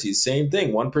currencies, same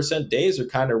thing. 1% days are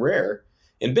kind of rare.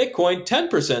 In Bitcoin,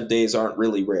 10% days aren't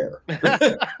really rare.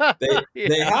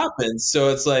 They happen. So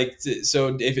it's like,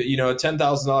 so if a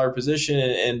 $10,000 position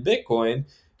in Bitcoin,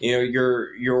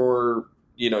 your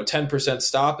 10%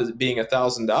 stop is being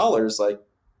 $1,000, like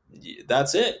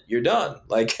that's it, you're done.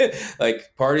 Like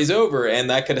party's over. And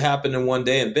that could happen in one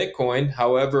day in Bitcoin.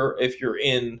 However, if you're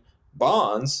in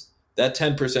bonds, that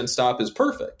 10% stop is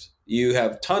perfect. You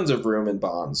have tons of room in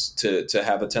bonds to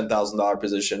have a $10,000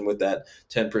 position with that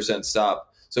 10% stop.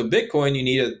 So Bitcoin, you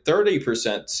need a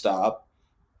 30% stop,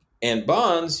 and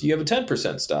bonds, you have a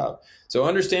 10% stop. So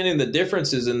understanding the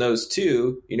differences in those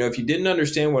two, if you didn't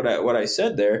understand what I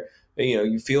said there,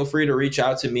 you feel free to reach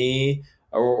out to me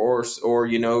or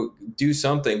do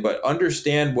something, but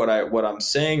understand what I'm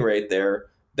saying right there.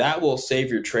 That will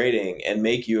save your trading and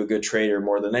make you a good trader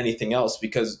more than anything else,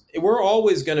 because we're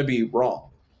always going to be wrong.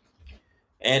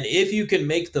 And if you can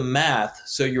make the math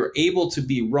so you're able to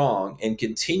be wrong and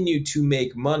continue to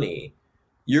make money,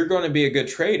 you're going to be a good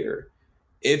trader.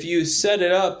 If you set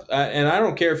it up, and I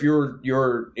don't care if you're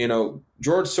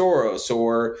George Soros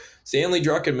or Stanley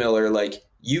Druckenmiller, like,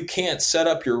 you can't set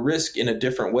up your risk in a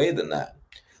different way than that.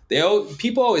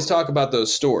 People always talk about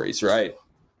those stories, right?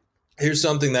 Here's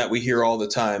something that we hear all the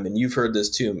time, and you've heard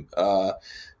this too,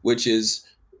 which is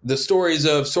the stories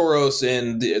of Soros,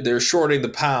 and they're shorting the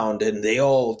pound, and they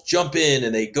all jump in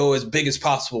and they go as big as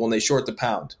possible and they short the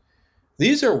pound.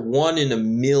 These are 1 in a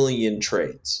million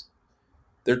trades.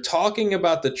 They're talking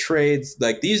about the trades,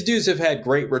 like, these dudes have had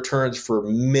great returns for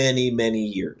many, many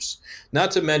years.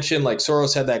 Not to mention, like,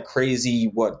 Soros had that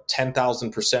crazy,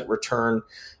 10,000% return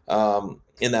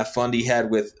in that fund he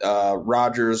had with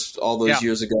Rogers all those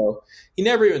years ago. He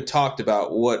never even talked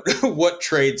about what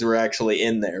trades were actually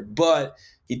in there. But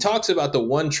he talks about the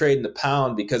one trade in the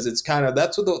pound, because it's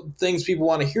that's what the things people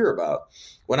want to hear about.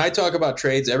 When I talk about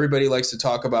trades, everybody likes to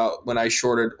talk about when I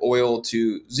shorted oil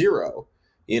to zero.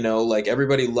 Like,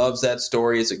 everybody loves that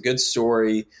story. It's a good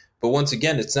story. But once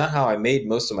again, it's not how I made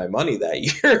most of my money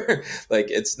that year. Like,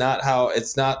 it's not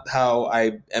how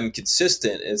I am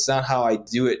consistent. It's not how I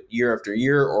do it year after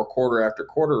year or quarter after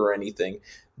quarter or anything.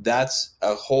 That's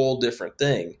a whole different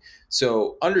thing.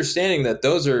 So understanding that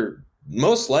those are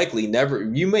most likely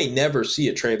you may never see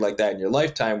a trade like that in your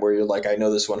lifetime where you're like, I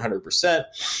know this 100%.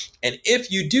 And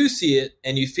if you do see it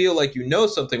and you feel like you know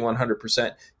something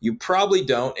 100%, you probably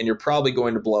don't, and you're probably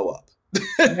going to blow up.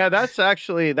 Yeah, that's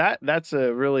actually that's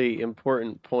a really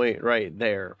important point right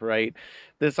there, right?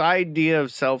 This idea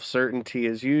of self-certainty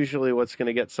is usually what's going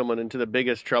to get someone into the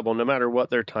biggest trouble, no matter what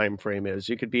their time frame is.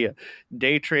 You could be a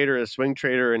day trader, a swing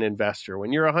trader, an investor.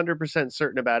 When you're 100%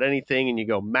 certain about anything and you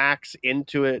go max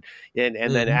into it and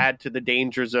then add to the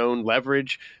danger zone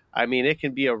leverage, I mean, it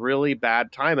can be a really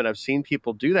bad time. And I've seen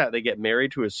people do that. They get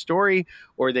married to a story,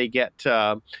 or they get,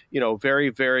 very,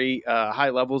 very high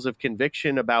levels of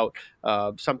conviction about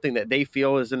something that they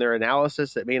feel is in their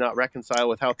analysis that may not reconcile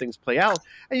with how things play out.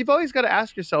 And you've always got to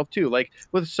ask yourself, too, like,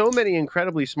 with so many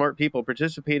incredibly smart people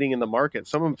participating in the market,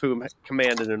 some of whom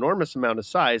command an enormous amount of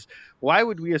size, why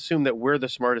would we assume that we're the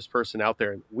smartest person out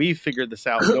there and we've figured this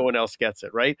out, no one else gets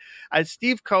it, right? As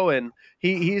Steve Cohen,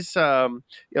 he's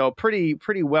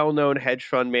pretty well-known hedge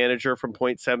fund manager from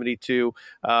Point72,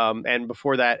 and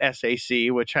before that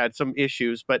SAC, which had some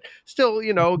issues, but still,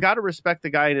 got to respect the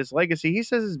guy and his legacy. He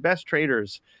says his best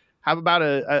traders have about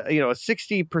a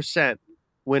 60%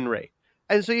 win rate.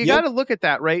 And so you got to look at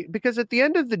that, right? Because at the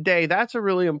end of the day, that's a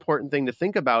really important thing to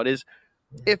think about, is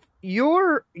if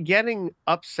you're getting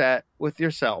upset with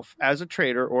yourself as a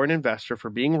trader or an investor for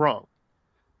being wrong,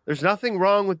 there's nothing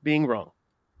wrong with being wrong.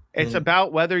 It's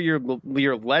about whether you're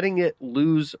letting it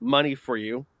lose money for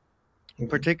you,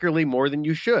 particularly more than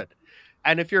you should.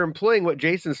 And if you're employing what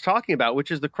Jason's talking about, which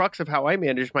is the crux of how I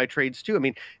manage my trades too, I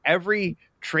mean, every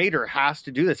trader has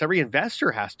to do this. Every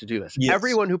investor has to do this. Yes.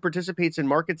 Everyone who participates in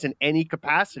markets in any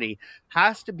capacity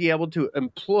has to be able to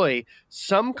employ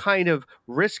some kind of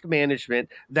risk management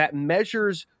that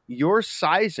measures your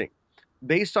sizing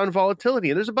based on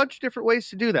volatility. And there's a bunch of different ways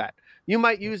to do that. You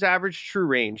might use average true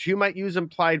range. You might use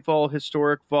implied vol,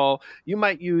 historic vol. You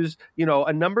might use,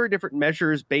 a number of different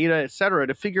measures, beta, et cetera,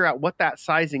 to figure out what that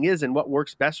sizing is and what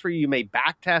works best for you. You may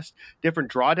back test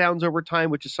different drawdowns over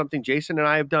time, which is something Jason and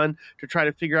I have done to try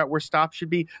to figure out where stops should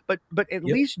be. But at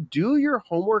least do your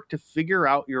homework to figure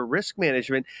out your risk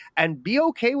management and be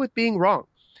okay with being wrong.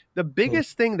 The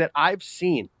biggest thing that I've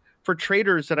seen for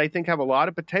traders that I think have a lot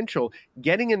of potential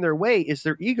getting in their way is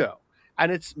their ego.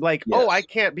 And it's like, oh, I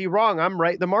can't be wrong. I'm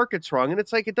right. The market's wrong. And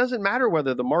it's like, it doesn't matter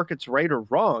whether the market's right or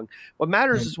wrong. What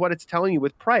matters is what it's telling you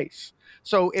with price.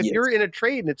 So if you're in a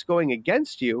trade and it's going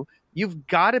against you, you've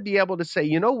got to be able to say,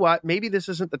 you know what, maybe this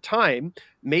isn't the time.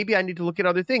 Maybe I need to look at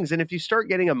other things. And if you start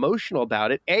getting emotional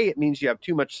about it, it means you have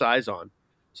too much size on.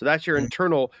 So that's your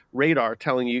internal radar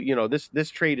telling you, this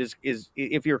trade is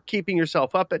if you're keeping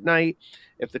yourself up at night,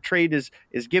 if the trade is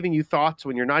giving you thoughts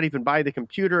when you're not even by the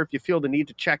computer, if you feel the need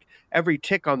to check every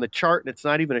tick on the chart and it's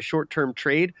not even a short-term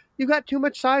trade, you've got too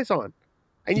much size on.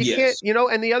 And you can't,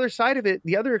 and the other side of it,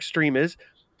 the other extreme is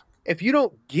if you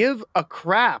don't give a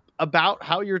crap about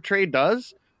how your trade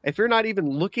does, if you're not even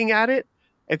looking at it,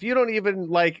 if you don't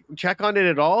even check on it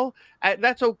at all,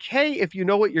 that's okay if you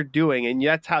know what you're doing and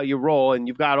that's how you roll and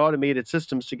you've got automated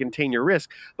systems to contain your risk.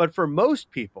 But for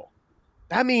most people,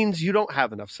 that means you don't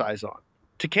have enough size on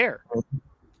to care,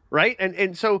 right?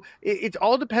 And so it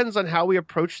all depends on how we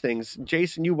approach things.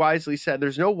 Jason, you wisely said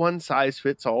there's no one size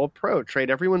fits all approach, right?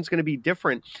 Everyone's going to be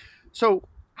different. So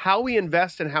how we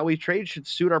invest and how we trade should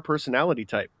suit our personality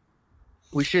type.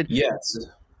 We should,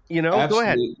 absolutely. Go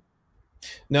ahead.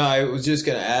 No, I was just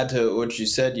going to add to what you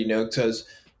said, because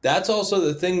that's also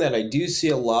the thing that I do see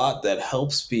a lot that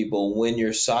helps people when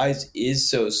your size is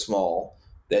so small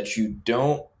that you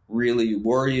don't really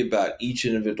worry about each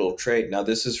individual trade. Now,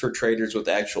 this is for traders with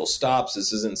actual stops.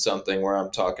 This isn't something where I'm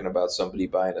talking about somebody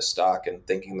buying a stock and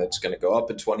thinking that's going to go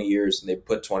up in 20 years and they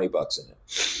put $20 in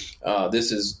it.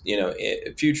 This is,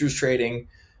 futures trading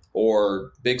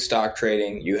or big stock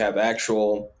trading. You have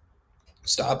actual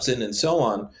stops in and so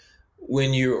on.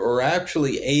 When you are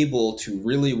actually able to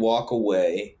really walk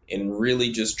away and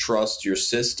really just trust your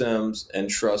systems and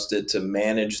trust it to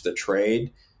manage the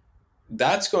trade,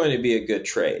 that's going to be a good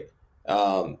trade.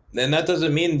 And that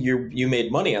doesn't mean you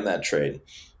made money on that trade.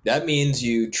 That means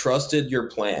you trusted your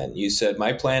plan. You said,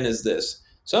 my plan is this.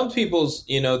 Some people's,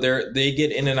 they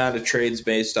get in and out of trades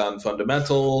based on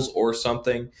fundamentals or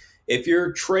something. If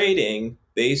you're trading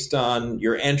based on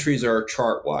your entries are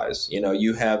chart wise,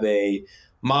 you have a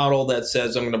model that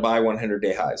says I'm going to buy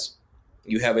 100-day highs.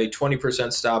 You have a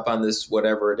 20% stop on this,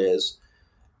 whatever it is,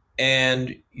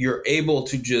 and you're able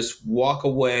to just walk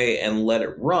away and let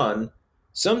it run.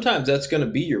 Sometimes that's going to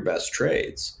be your best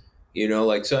trades,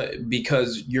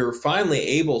 because you're finally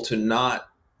able to not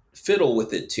fiddle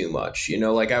with it too much.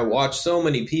 I watch so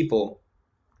many people.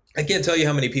 I can't tell you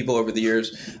how many people over the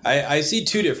years, I see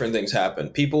two different things happen.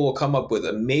 People will come up with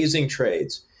amazing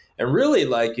trades. And really,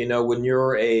 when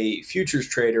you're a futures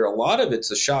trader, a lot of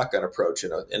it's a shotgun approach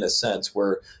in a sense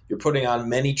where you're putting on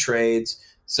many trades.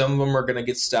 Some of them are going to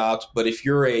get stopped. But if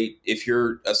you're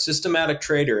a systematic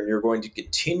trader and you're going to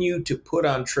continue to put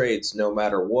on trades no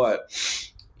matter what,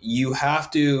 you have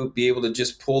to be able to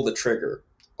just pull the trigger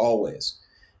always.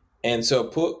 And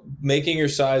so making your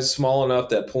size small enough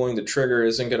that pulling the trigger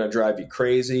isn't going to drive you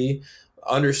crazy.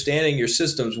 Understanding your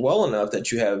systems well enough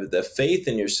that you have the faith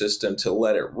in your system to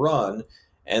let it run,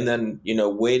 and then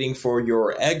waiting for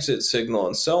your exit signal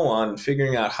and so on, and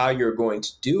figuring out how you're going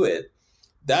to do it.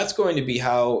 That's going to be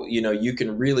how you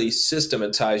can really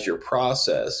systematize your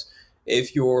process.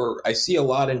 I see a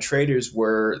lot in traders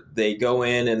where they go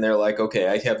in and they're like, okay,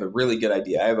 I have a really good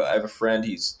idea. I have a friend,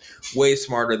 he's way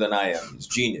smarter than I am. He's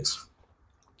genius,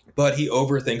 but he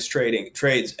overthinks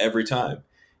trades every time.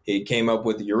 He came up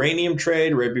with the uranium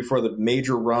trade right before the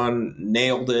major run,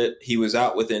 nailed it. He was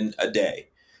out within a day.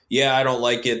 Yeah, I don't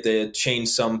like it. They changed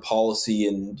some policy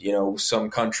in some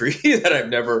country that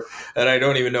I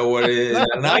don't even know what it is.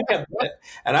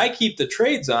 And I keep the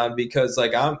trades on because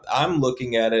I'm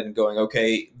looking at it and going,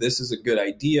 okay, this is a good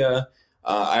idea.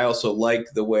 I also like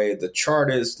the way the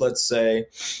chart is. Let's say,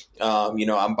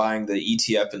 I'm buying the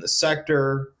ETF in the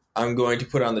sector. I'm going to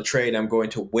put on the trade. I'm going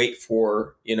to wait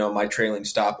for, my trailing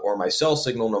stop or my sell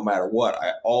signal no matter what.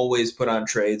 I always put on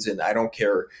trades, and I don't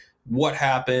care what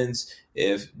happens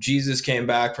if Jesus came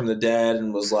back from the dead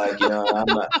and was like, he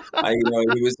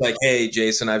was like, hey,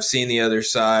 Jason, I've seen the other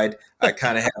side. I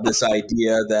kind of have this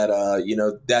idea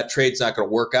that, that trade's not going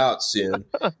to work out soon.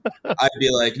 I'd be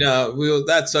like, no,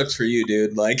 that sucks for you,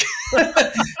 dude. Like,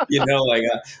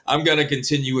 I'm going to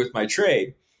continue with my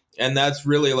trade. And that's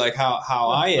really like how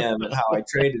I am and how I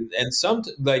trade. And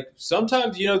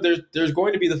sometimes, there's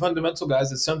going to be the fundamental guys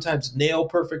that sometimes nail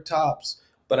perfect tops.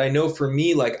 But I know for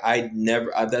me, like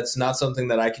that's not something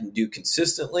that I can do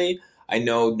consistently. I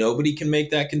know nobody can make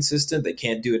that consistent. They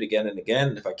can't do it again and again.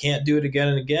 And if I can't do it again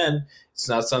and again, it's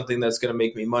not something that's going to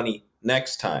make me money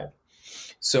next time.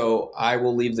 So I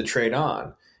will leave the trade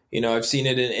on. I've seen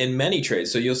it in many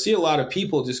trades. So you'll see a lot of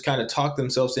people just kind of talk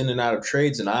themselves in and out of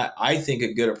trades. And I think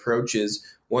a good approach is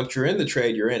once you're in the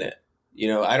trade, you're in it.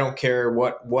 I don't care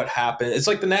what happened. It's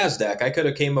like the NASDAQ. I could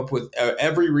have came up with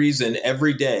every reason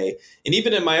every day. And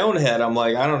even in my own head, I'm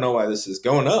like, I don't know why this is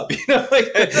going up. I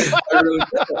really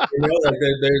don't.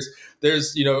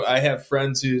 There's, I have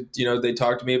friends who, they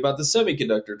talk to me about the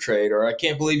semiconductor trade, or I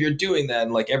can't believe you're doing that.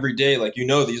 And like every day, like,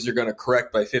 these are going to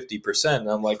correct by 50%. And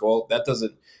I'm like, well, that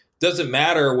doesn't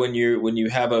matter when you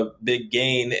have a big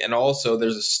gain, and also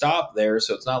there's a stop there,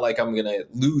 so it's not like I'm going to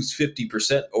lose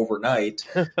 50% overnight.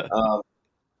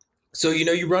 So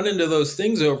you run into those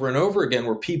things over and over again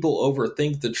where people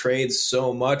overthink the trades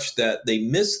so much that they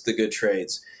miss the good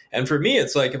trades. And for me,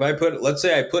 it's like let's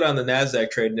say I put on the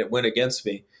NASDAQ trade and it went against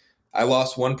me, I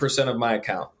lost 1% of my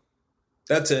account.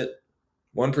 That's it,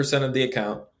 1% of the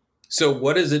account. So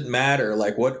what does it matter?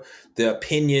 Like what the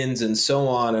opinions and so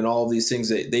on and all these things,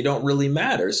 they don't really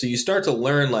matter. So you start to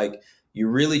learn, like, you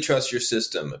really trust your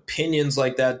system. Opinions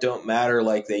like that don't matter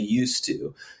like they used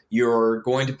to. You're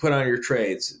going to put on your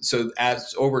trades. So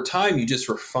as over time, you just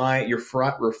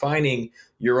refining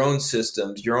your own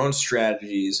systems, your own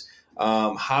strategies,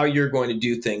 how you're going to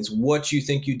do things, what you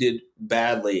think you did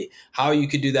badly, how you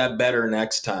could do that better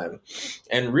next time.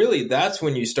 And really, that's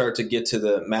when you start to get to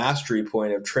the mastery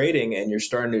point of trading, and you're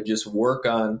starting to just work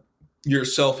on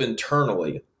yourself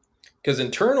internally. Because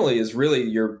internally is really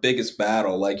your biggest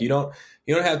battle. Like you don't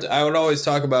have to. I would always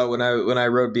talk about when I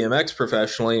rode BMX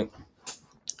professionally,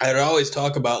 I'd always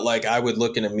talk about, like, I would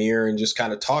look in a mirror and just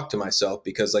kind of talk to myself,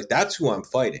 because like that's who I'm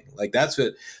fighting. Like that's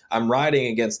what I'm riding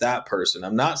against, that person.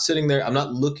 I'm not sitting there. I'm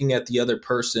not looking at the other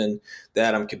person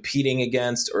that I'm competing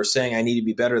against or saying I need to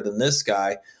be better than this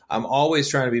guy. I'm always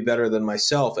trying to be better than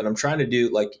myself. And I'm trying to do,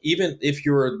 like, even if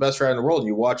you're the best rider in the world and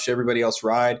you watch everybody else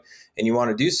ride and you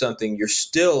want to do something, you're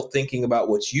still thinking about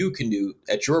what you can do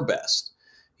at your best.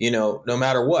 No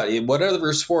matter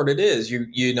whatever sport it is,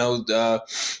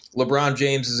 LeBron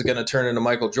James isn't going to turn into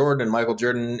Michael Jordan, and Michael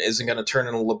Jordan isn't going to turn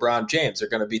into LeBron James. They're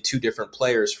going to be two different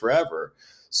players forever.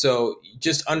 So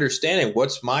just understanding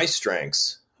what's my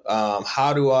strengths.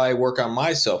 How do I work on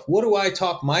myself? What do I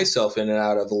talk myself in and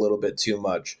out of a little bit too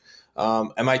much?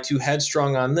 Am I too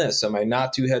headstrong on this? Am I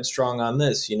not too headstrong on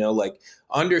this? Like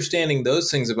understanding those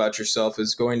things about yourself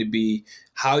is going to be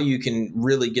how you can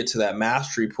really get to that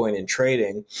mastery point in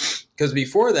trading. Because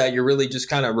before that, you're really just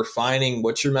kind of refining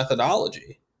what's your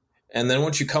methodology. And then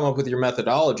once you come up with your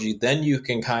methodology, then you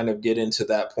can kind of get into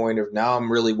that point of, now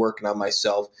I'm really working on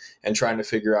myself and trying to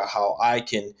figure out how I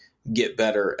can get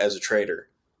better as a trader.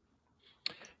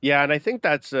 Yeah, and I think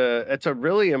it's a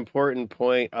really important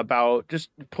point about just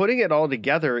putting it all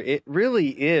together. It really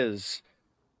is,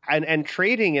 and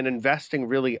trading and investing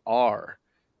really are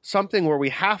something where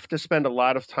we have to spend a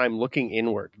lot of time looking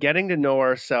inward, getting to know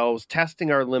ourselves,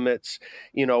 testing our limits,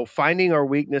 finding our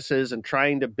weaknesses and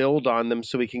trying to build on them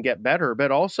so we can get better, but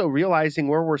also realizing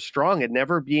where we're strong and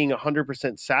never being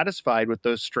 100% satisfied with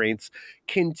those strengths,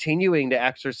 continuing to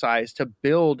exercise to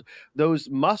build those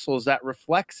muscles, that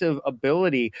reflexive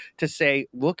ability to say,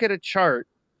 look at a chart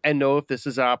and know if this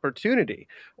is an opportunity,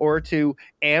 or to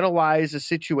analyze a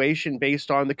situation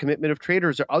based on the commitment of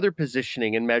traders or other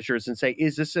positioning and measures and say,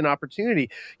 is this an opportunity?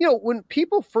 When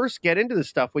people first get into this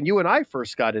stuff, when you and I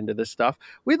first got into this stuff,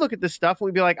 we'd look at this stuff and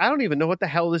we'd be like, I don't even know what the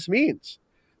hell this means.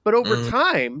 But over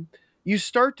time, you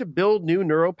start to build new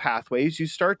neural pathways. You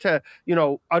start to,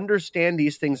 understand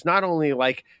these things, not only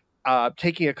like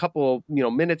taking a couple,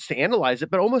 minutes to analyze it,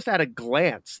 but almost at a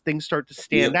glance, things start to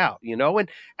stand out,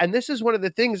 and this is one of the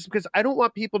things, because I don't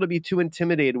want people to be too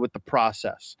intimidated with the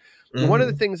process. One of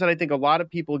the things that I think a lot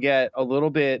of people get a little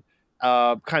bit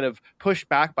kind of pushed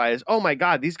back by is, oh my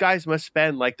God, these guys must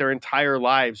spend like their entire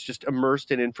lives just immersed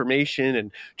in information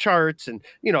and charts, and,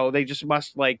 they just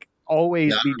must like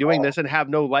always be doing this and have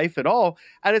no life at all.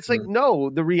 And it's like,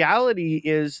 no, the reality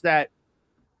is that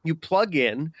you plug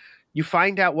in, you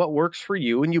find out what works for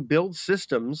you, and you build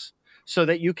systems so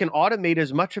that you can automate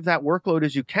as much of that workload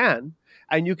as you can,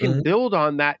 and you can Mhm. build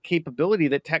on that capability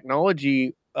that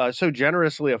technology so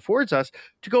generously affords us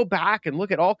to go back and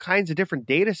look at all kinds of different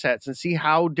data sets and see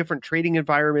how different trading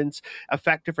environments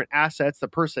affect different assets, the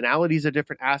personalities of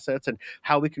different assets, and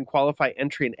how we can qualify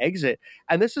entry and exit.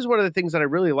 And this is one of the things that I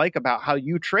really like about how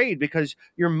you trade, because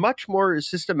you're much more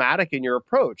systematic in your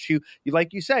approach. You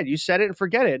like you said, you set it and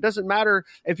forget it. It doesn't matter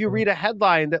if you read a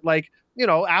headline that, like,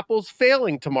 Apple's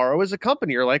failing tomorrow as a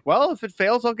company. You're like, well, if it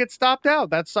fails, I'll get stopped out.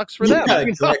 That sucks for them. Yeah,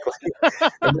 exactly.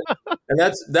 And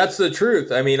that's the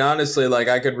truth. I mean, honestly, like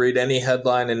I could read any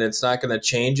headline and it's not going to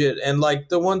change it. And like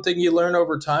the one thing you learn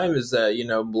over time is that,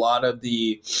 a lot of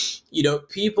the,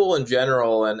 people in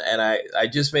general, and I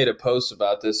just made a post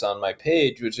about this on my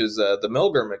page, which is the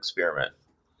Milgram experiment.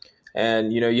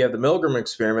 And, you have the Milgram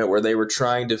experiment where they were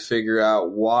trying to figure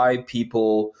out why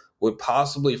people would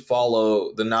possibly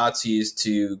follow the Nazis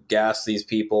to gas these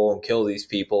people and kill these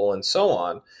people and so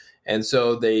on. And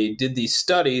so they did these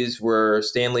studies where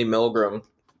Stanley Milgram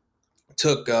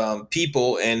took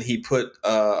people and he put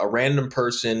a random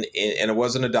person in, and it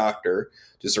wasn't a doctor,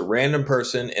 just a random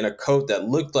person in a coat that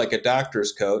looked like a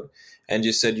doctor's coat, and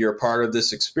just said, you're a part of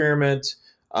this experiment.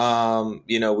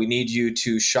 We need you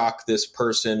to shock this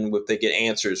person if they get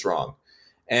answers wrong.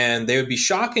 And they would be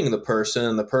shocking the person,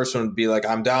 and the person would be like,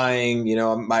 I'm dying,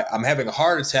 I'm having a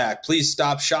heart attack. Please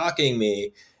stop shocking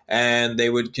me. And they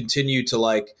would continue to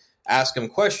like ask him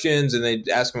questions, and they'd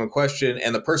ask him a question,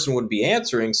 and the person wouldn't be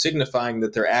answering, signifying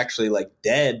that they're actually like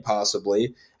dead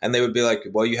possibly. And they would be like,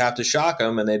 well, you have to shock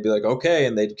them. And they'd be like, okay.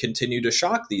 And they'd continue to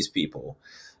shock these people.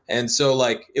 And so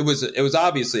like it was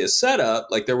obviously a setup.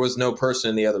 Like there was no person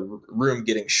in the other room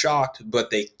getting shocked, but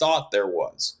they thought there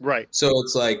was. Right. So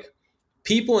it's like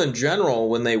people in general,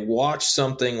 when they watch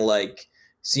something like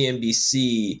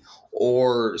CNBC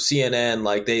or CNN,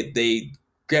 like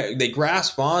they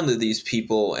grasp onto these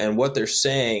people and what they're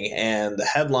saying and the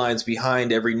headlines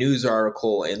behind every news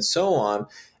article and so on.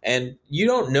 And you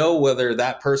don't know whether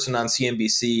that person on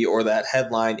CNBC or that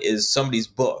headline is somebody's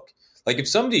book. Like if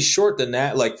somebody's short than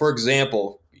that, like for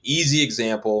example, easy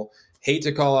example, hate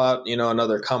to call out,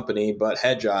 another company, but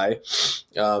Hedgeye,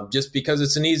 just because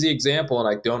it's an easy example and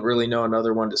I don't really know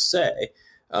another one to say.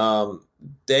 I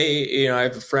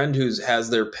have a friend who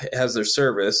has their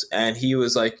service, and he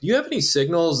was like, do you have any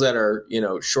signals that are,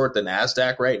 short the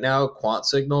NASDAQ right now, quant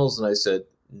signals? And I said,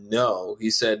 no.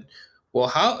 He said, well,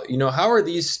 how are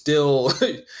these still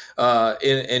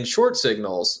in short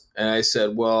signals? And I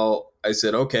said,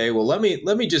 okay, well, let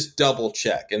me just double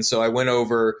check. And so I went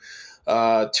over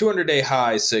 200-day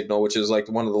high signal, which is like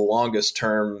one of the longest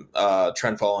term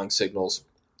trend following signals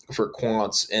for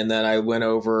quants. And then I went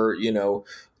over,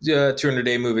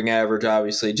 200-day moving average,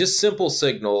 obviously, just simple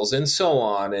signals and so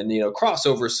on, and,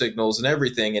 crossover signals and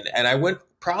everything. And I went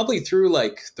probably through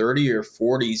like 30 or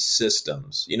 40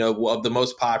 systems, of the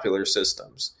most popular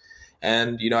systems.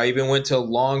 And, I even went to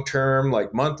long-term,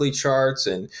 like monthly charts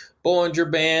and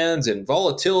Bollinger Bands and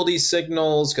volatility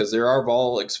signals, because there are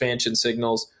vol expansion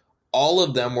signals. All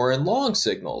of them were in long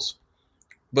signals.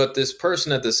 But this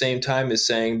person at the same time is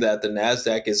saying that the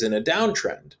NASDAQ is in a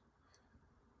downtrend.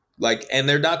 And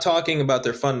they're not talking about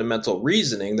their fundamental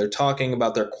reasoning. They're talking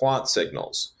about their quant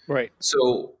signals. Right.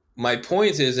 So my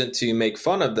point isn't to make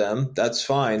fun of them. That's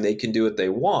fine. They can do what they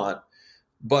want.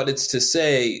 But it's to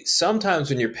say sometimes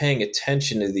when you're paying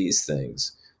attention to these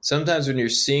things, sometimes when you're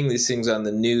seeing these things on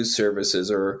the news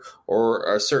services or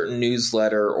a certain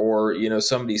newsletter or,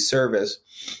 somebody's service,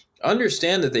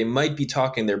 understand that they might be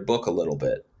talking their book a little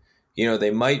bit.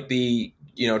 They might be,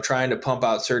 trying to pump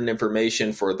out certain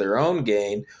information for their own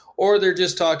gain, or they're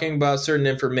just talking about certain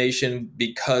information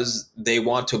because they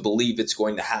want to believe it's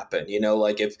going to happen.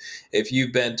 Like if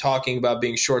you've been talking about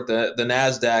being short the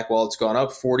NASDAQ while it's gone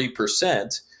up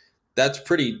 40%, that's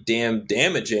pretty damn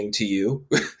damaging to you.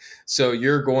 So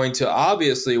you're going to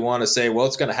obviously want to say, well,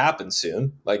 it's going to happen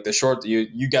soon. Like the short,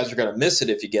 you guys are going to miss it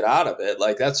if you get out of it.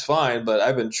 Like that's fine, but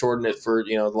I've been shorting it for,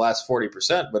 the last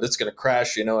 40%, but it's going to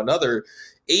crash, another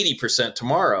 80%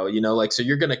 tomorrow, so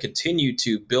you're going to continue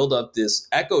to build up this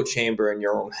echo chamber in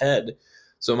your own head.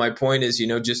 So my point is,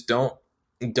 just don't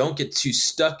get too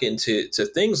stuck into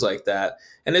things like that.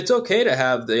 And it's okay to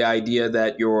have the idea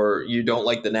that you don't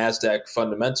like the NASDAQ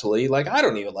fundamentally. Like I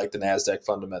don't even like the NASDAQ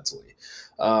fundamentally.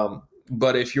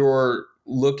 But if you're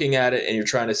looking at it and you're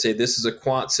trying to say this is a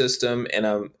quant system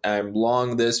and I'm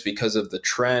long this because of the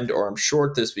trend, or I'm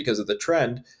short this because of the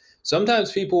trend,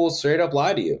 sometimes people will straight up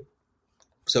lie to you.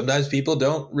 Sometimes people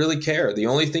don't really care. The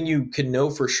only thing you can know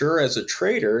for sure as a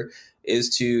trader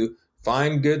is to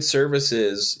find good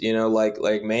services,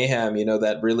 like Mayhem,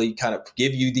 that really kind of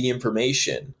give you the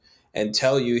information. and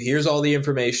tell you, here's all the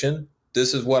information.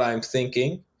 This is what I'm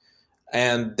thinking.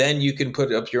 And then you can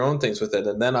put up your own things with it.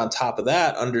 And then on top of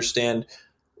that, understand,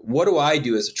 what do I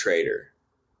do as a trader?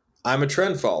 I'm a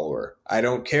trend follower. I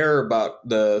don't care about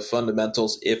the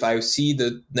fundamentals. If I see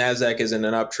the NASDAQ is in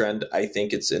an uptrend, I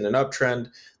think it's in an uptrend.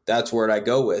 That's where I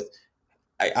go with.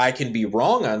 I can be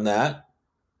wrong on that,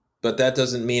 but that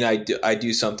doesn't mean I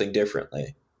do something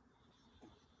differently.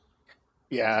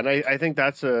 Yeah, and I think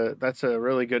that's a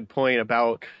really good point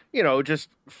about, just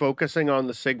focusing on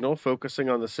the signal, focusing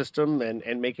on the system,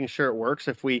 and making sure it works.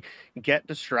 If we get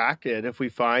distracted, if we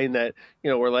find that,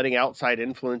 we're letting outside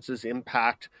influences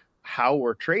impact how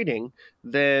we're trading,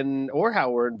 then, or how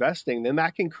we're investing, then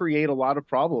that can create a lot of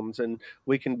problems, and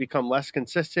we can become less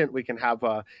consistent. We can have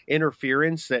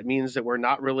interference that means that we're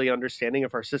not really understanding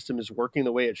if our system is working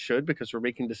the way it should, because we're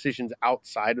making decisions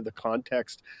outside of the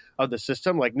context of the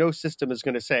system. Like, no system is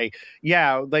going to say,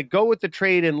 yeah, like, go with the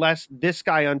trade unless this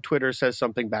guy on Twitter says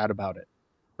something bad about it,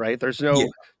 right? There's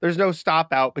no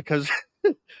stop out because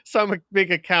some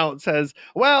big account says,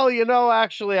 well,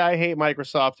 actually, I hate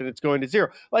Microsoft and it's going to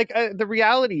zero. Like, the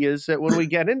reality is that when we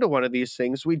get into one of these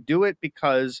things, we do it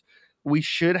because we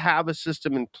should have a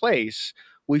system in place.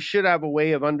 We should have a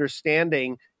way of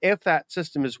understanding if that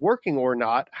system is working or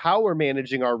not, how we're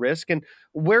managing our risk, and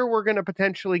where we're going to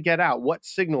potentially get out. What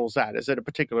signals that? Is it a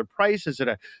particular price? Is it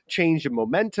a change in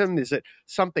momentum? Is it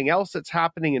something else that's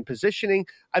happening in positioning?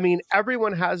 I mean,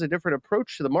 everyone has a different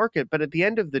approach to the market, but at the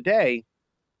end of the day,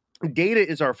 data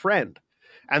is our friend.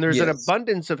 And there's an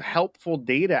abundance of helpful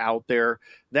data out there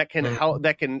that can help,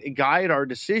 that can guide our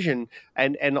decision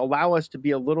and allow us to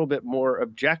be a little bit more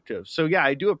objective. So yeah,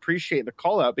 I do appreciate the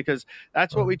call out, because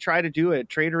that's what we try to do at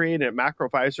TraderAid and at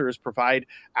MacroVisor, is provide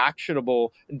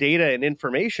actionable data and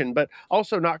information, but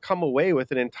also not come away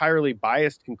with an entirely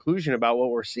biased conclusion about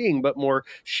what we're seeing, but more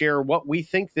share what we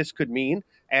think this could mean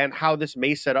and how this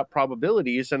may set up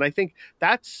probabilities. And I think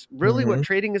that's really what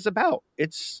trading is about.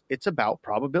 It's about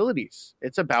probabilities.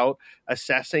 It's about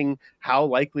assessing how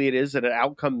likely it is that an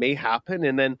outcome may happen.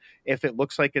 And then if it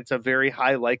looks like it's a very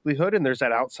high likelihood and there's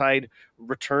that outside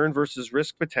return versus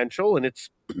risk potential, and it's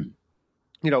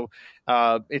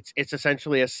it's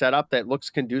essentially a setup that looks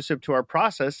conducive to our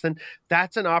process, then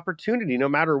that's an opportunity, no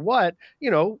matter what,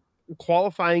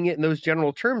 qualifying it in those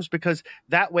general terms, because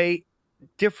that way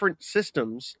different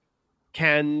systems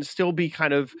can still be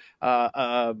kind of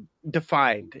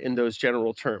defined in those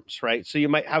general terms, right? So you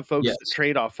might have folks that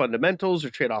trade off fundamentals,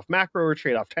 or trade off macro, or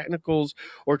trade off technicals,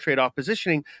 or trade off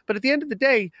positioning. But at the end of the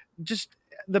day, just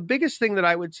the biggest thing that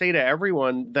I would say to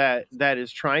everyone that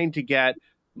is trying to get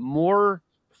more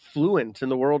fluent in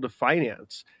the world of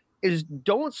finance is,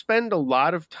 don't spend a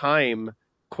lot of time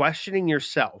questioning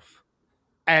yourself.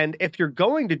 And if you're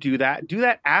going to do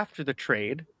that after the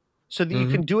trade, so that you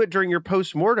can do it during your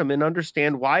post-mortem and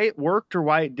understand why it worked or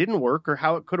why it didn't work or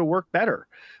how it could have worked better.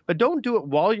 But don't do it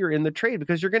while you're in the trade,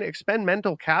 because you're going to expend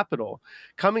mental capital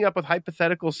coming up with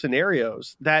hypothetical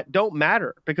scenarios that don't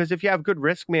matter. Because if you have good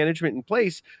risk management in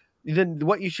place, then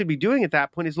what you should be doing at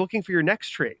that point is looking for your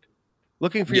next trade,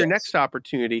 looking for your next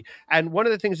opportunity. And one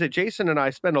of the things that Jason and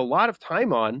I spend a lot of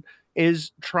time on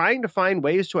is trying to find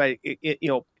ways to,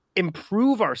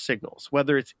 improve our signals,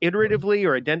 whether it's iteratively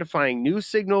or identifying new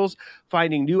signals,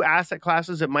 finding new asset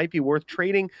classes that might be worth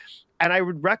trading. And I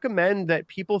would recommend that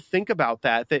people think about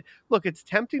that, look, it's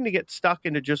tempting to get stuck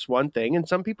into just one thing, and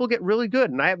some people get really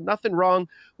good. And I have nothing wrong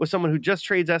with someone who just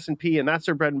trades S&P and that's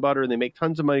their bread and butter and they make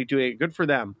tons of money doing it. Good for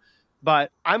them.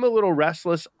 But I'm a little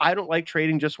restless. I don't like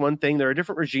trading just one thing. There are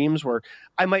different regimes where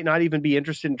I might not even be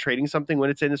interested in trading something when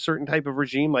it's in a certain type of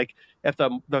regime. Like if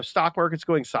the stock market's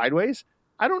going sideways,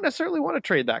 I don't necessarily want to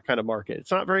trade that kind of market.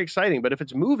 It's not very exciting. But if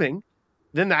it's moving,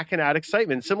 then that can add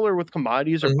excitement. Similar with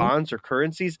commodities or bonds or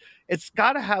currencies, it's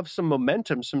got to have some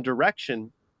momentum, some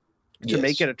direction to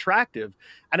make it attractive.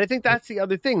 And I think that's the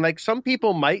other thing. Like, some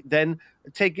people might then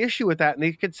take issue with that, and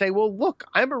they could say, well, look,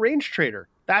 I'm a range trader.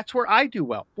 That's where I do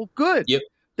well. Well, good.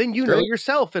 Then know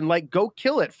yourself and go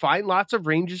kill it. Find lots of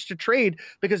ranges to trade,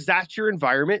 because that's your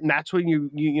environment and that's when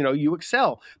you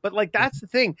excel. But that's the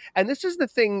thing. And this is the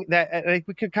thing that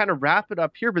we can kind of wrap it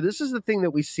up here, but this is the thing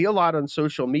that we see a lot on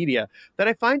social media that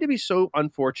I find to be so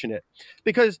unfortunate,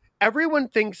 because everyone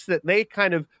thinks that they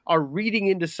kind of are reading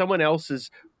into someone else's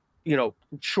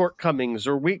shortcomings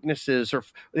or weaknesses, or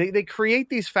they create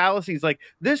these fallacies like,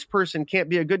 this person can't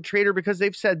be a good trader because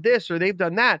they've said this or they've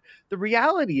done that. The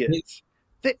reality is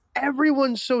that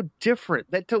everyone's so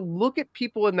different, that to look at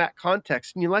people in that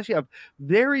context, and unless you have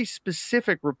very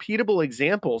specific, repeatable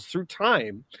examples through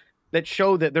time that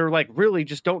show that they're really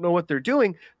just don't know what they're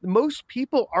doing, most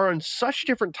people are on such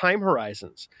different time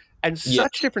horizons and Yeah.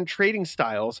 such different trading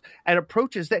styles and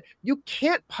approaches that you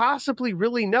can't possibly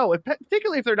really know,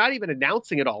 particularly if they're not even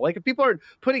announcing it all. Like if people aren't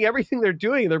putting everything they're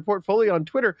doing in their portfolio on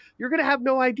Twitter, you're going to have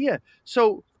no idea.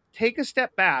 So take a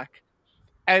step back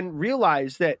and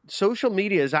realize that social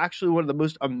media is actually one of the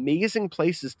most amazing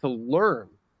places to learn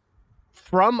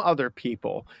from other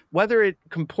people. Whether it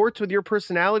comports with your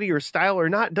personality or style or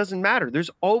not, doesn't matter. There's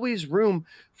always room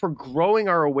for growing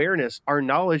our awareness, our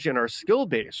knowledge, and our skill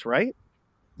base, right?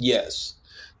 Yes.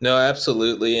 No,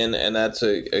 absolutely. And that's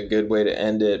a good way to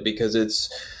end it, because it's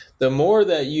the more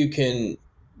that you can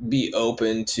be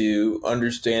open to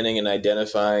understanding and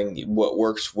identifying what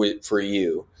works for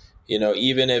you.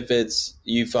 Even if it's,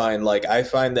 you find, like, I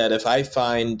find that if I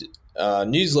find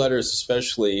newsletters,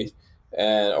 especially,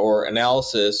 or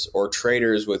analysis, or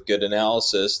traders with good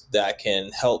analysis that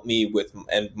can help me with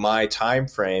and my time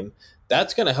frame,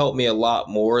 that's going to help me a lot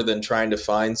more than trying to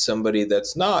find somebody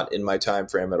that's not in my time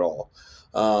frame at all.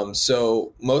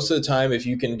 So most of the time, if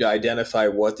you can identify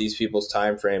what these people's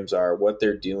time frames are, what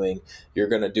they're doing, you're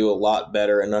going to do a lot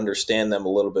better and understand them a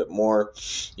little bit more.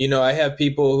 I have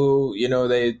people who,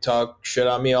 they talk shit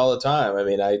on me all the time. I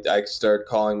mean, I started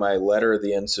calling my letter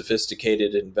the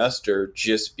unsophisticated investor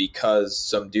just because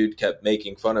some dude kept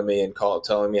making fun of me and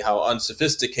telling me how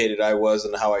unsophisticated I was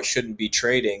and how I shouldn't be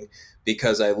trading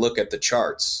because I look at the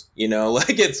charts.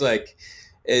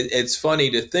 It's funny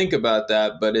to think about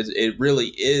that, but it really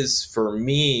is, for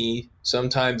me.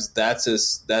 Sometimes that's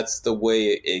the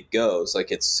way it goes.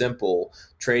 Like, it's simple.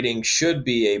 Trading should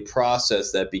be a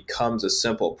process that becomes a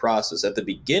simple process. At the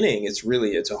beginning,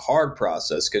 it's a hard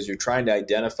process because you're trying to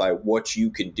identify what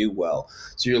you can do well.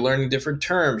 So you're learning different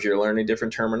terms, you're learning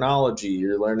different terminology,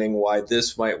 you're learning why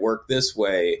this might work this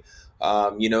way.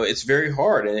 It's very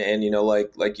hard, and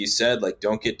like you said, like,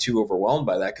 don't get too overwhelmed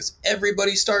by that, because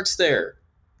everybody starts there.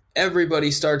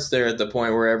 Everybody starts there at the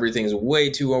point where everything's way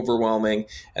too overwhelming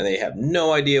and they have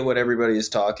no idea what everybody is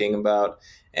talking about.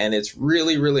 And it's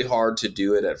really, really hard to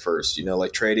do it at first.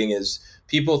 Like, trading is,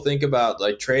 people think about,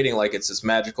 like, trading like it's this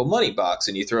magical money box,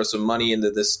 and you throw some money into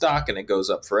this stock and it goes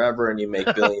up forever and you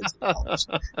make billions of dollars.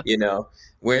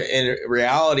 Where in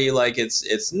reality, like,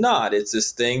 it's not. It's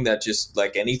this thing that, just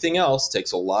like anything else,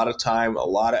 takes a lot of time, a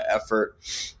lot of effort.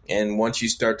 And once you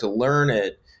start to learn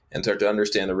it and start to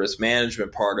understand the risk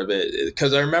management part of it,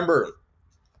 because I remember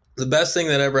the best thing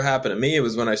that ever happened to me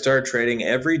was when I started trading.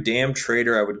 Every damn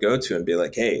trader I would go to and be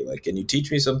like, hey, like, can you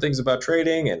teach me some things about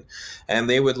trading? And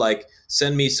they would, like,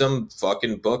 send me some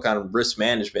fucking book on risk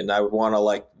management, and I would want to,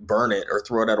 like, burn it or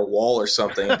throw it at a wall or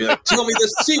something and be like, tell me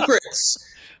the secrets.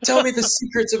 Tell me the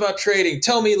secrets about trading.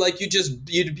 Tell me, like,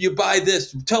 you buy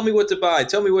this. Tell me what to buy.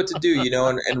 Tell me what to do,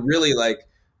 and really, like,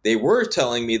 they were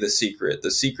telling me the secret. The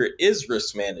secret is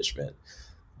risk management.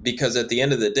 Because at the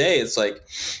end of the day, it's like,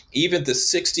 even the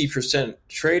 60%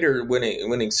 trader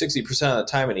winning 60% of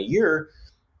the time in a year,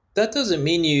 that doesn't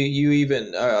mean you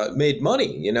even made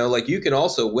money. Like, you can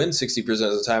also win 60%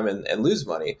 of the time and lose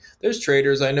money. There's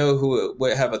traders I know who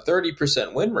have a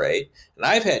 30% win rate, and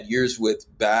I've had years with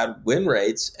bad win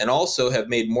rates and also have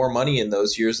made more money in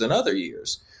those years than other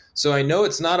years. So I know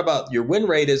it's not about, your win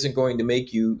rate isn't going to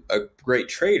make you a great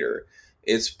trader.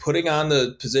 It's putting on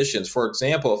the positions. For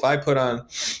example, if I put on,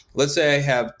 let's say I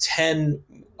have 10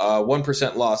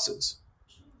 1% losses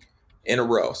in a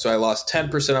row. So I lost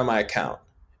 10% on my account.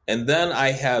 And then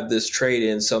I have this trade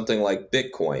in something like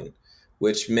Bitcoin,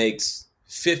 which makes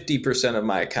 50% of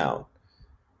my account.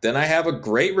 Then I have a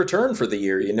great return for the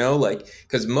year,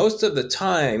 because most of the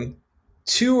time,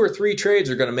 2 or 3 trades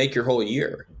are going to make your whole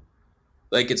year.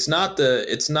 Like, it's not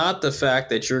the fact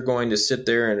that you're going to sit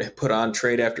there and put on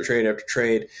trade after trade after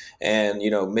trade and,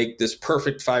 make this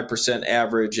perfect 5%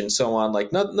 average and so on.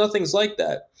 Like, nothing's like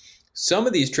that. Some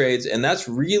of these trades, and that's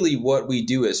really what we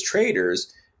do as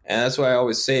traders, and that's why I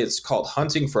always say it's called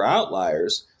hunting for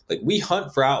outliers. Like, we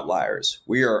hunt for outliers.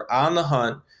 We are on the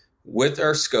hunt with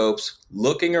our scopes,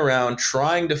 looking around,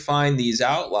 trying to find these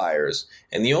outliers.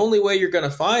 And the only way you're going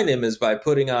to find them is by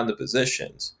putting on the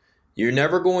positions. You're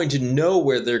never going to know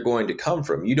where they're going to come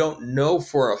from. You don't know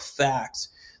for a fact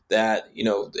that,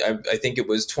 I think it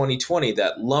was 2020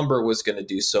 that lumber was going to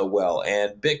do so well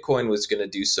and Bitcoin was going to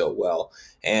do so well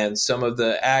and some of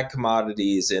the ag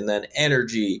commodities and then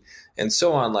energy and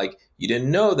so on. Like, you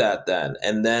didn't know that then.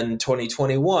 And then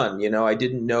 2021, I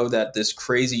didn't know that this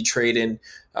crazy trade in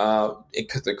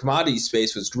the commodity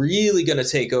space was really going to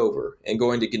take over and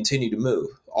going to continue to move.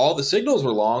 All the signals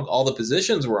were long, all the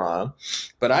positions were on,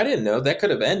 but I didn't know that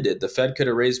could have ended. The Fed could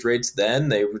have raised rates then.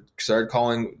 They started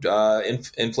calling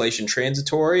inflation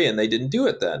transitory, and they didn't do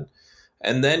it then.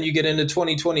 And then you get into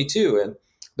 2022, and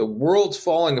the world's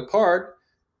falling apart.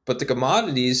 but the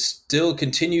commodities still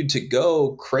continued to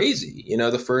go crazy.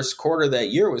 The first quarter of that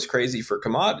year was crazy for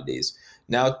commodities.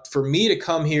 Now, for me to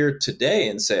come here today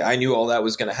and say I knew all that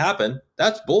was going to happen,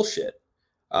 that's bullshit.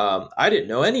 I didn't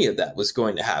know any of that was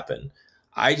going to happen.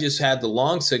 I just had the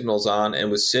long signals on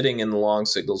and was sitting in the long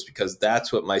signals because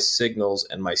that's what my signals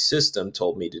and my system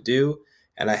told me to do.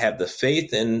 And I have the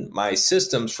faith in my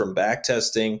systems from back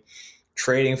testing,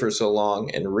 trading for so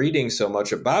long, and reading so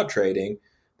much about trading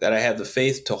that I have the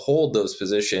faith to hold those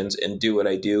positions and do what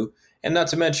I do. And not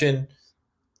to mention,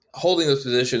 holding those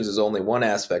positions is only one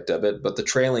aspect of it, but the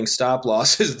trailing stop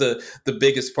loss is the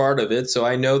biggest part of it. So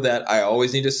I know that I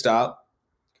always need to stop.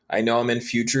 I know I'm in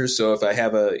futures, so if I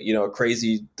have a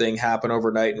crazy thing happen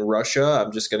overnight in Russia,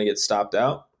 I'm just going to get stopped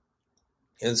out.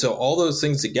 And so all those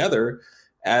things together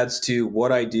adds to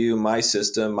what I do, my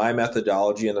system, my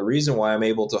methodology, and the reason why I'm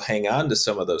able to hang on to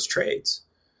some of those trades.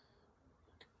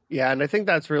 Yeah, and I think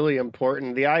that's really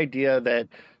important. The idea that,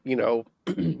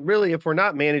 really, if we're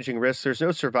not managing risks, there's no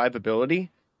survivability.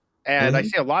 And I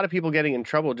see a lot of people getting in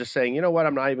trouble just saying, you know what,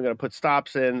 I'm not even going to put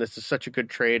stops in. This is such a good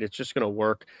trade. It's just going to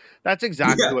work. That's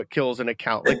exactly what kills an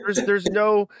account. Like there's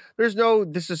no,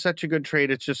 this is such a good trade.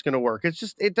 It's just going to work.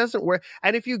 It doesn't work.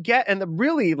 And if you get,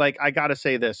 really, like, I got to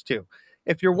say this too.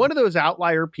 If you're one of those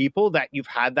outlier people that you've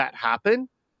had that happen,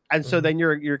 and so then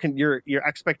your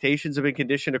expectations have been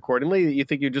conditioned accordingly, that you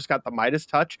think you just got the Midas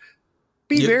touch,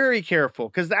 be very careful,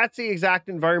 because that's the exact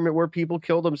environment where people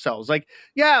kill themselves. Like,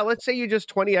 yeah, let's say you just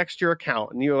 20x'd your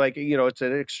account and you're like, it's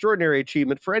an extraordinary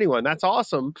achievement for anyone. That's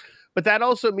awesome. But that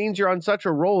also means you're on such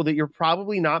a roll that you're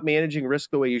probably not managing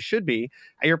risk the way you should be.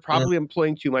 And you're probably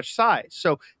employing too much size.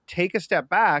 So take a step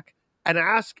back and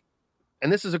ask,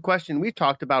 and this is a question we've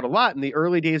talked about a lot in the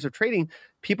early days of trading.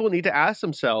 People need to ask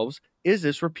themselves, is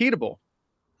this repeatable?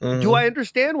 Do I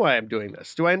understand why I'm doing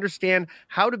this? Do I understand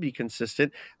how to be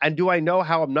consistent? And do I know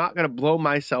how I'm not going to blow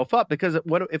myself up? Because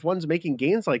if one's making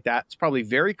gains like that, it's probably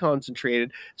very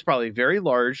concentrated, it's probably very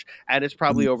large, and it's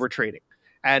probably over trading.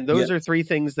 And those are three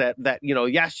things that,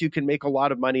 yes, you can make a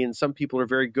lot of money, and some people are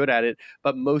very good at it,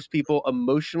 but most people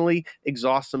emotionally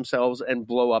exhaust themselves and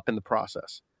blow up in the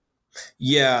process.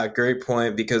 Yeah, great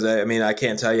point. Because I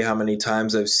can't tell you how many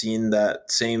times I've seen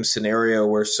that same scenario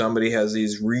where somebody has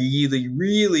these really,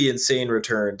 really insane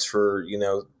returns for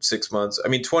 6 months.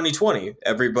 2020,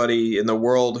 everybody in the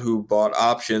world who bought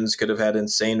options could have had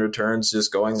insane returns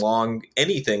just going long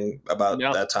anything about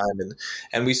that time,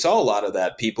 and we saw a lot of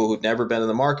that. People who'd never been in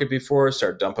the market before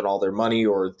start dumping all their money,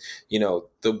 or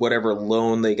the whatever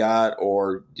loan they got,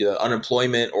 or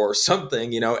unemployment or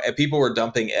something. And people were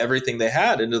dumping everything they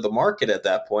had into the market at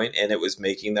that point, and it was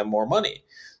making them more money.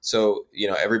 So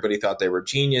everybody thought they were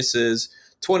geniuses.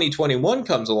 2021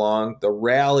 comes along, the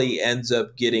rally ends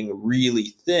up getting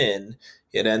really thin.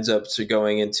 It ends up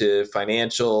going into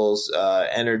financials,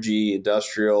 energy,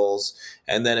 industrials,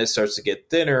 and then it starts to get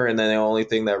thinner. And then the only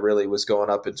thing that really was going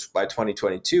up by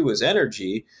 2022 was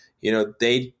energy.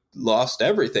 They lost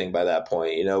everything by that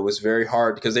point. It was very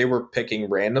hard because they were picking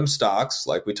random stocks,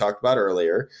 like we talked about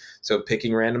earlier. So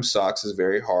picking random stocks is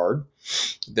very hard.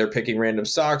 They're picking random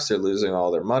stocks. They're losing all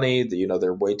their money.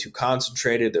 They're way too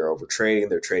concentrated. They're over trading.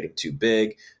 They're trading too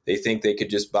big. They think they could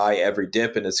just buy every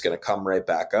dip and it's going to come right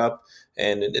back up.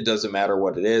 And it doesn't matter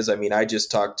what it is. I just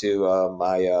talked to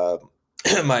my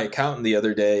my accountant the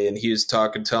other day, and he was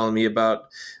telling me about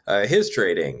his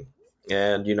trading.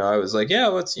 And, I was like, yeah,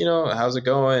 how's it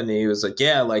going? And he was like,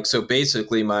 yeah, so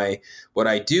basically what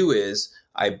I do is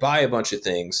I buy a bunch of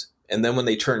things, and then when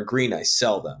they turn green, I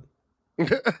sell them.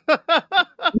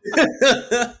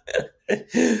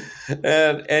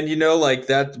 and like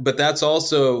that, but that's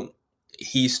also,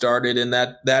 he started in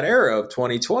that era of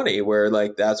 2020 where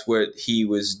that's what he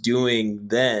was doing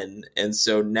then. And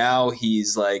so now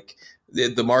he's like,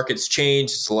 the market's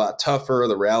changed. It's a lot tougher.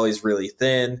 The rally's really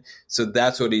thin. So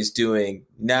that's what he's doing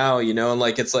now, and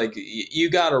it's like, you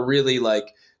got to really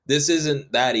this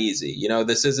isn't that easy.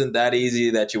 This isn't that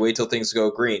easy that you wait till things go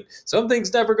green. Some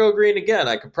things never go green again.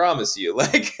 I can promise you,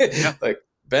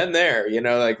 been there,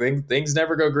 things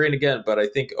never go green again. But I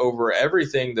think over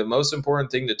everything, the most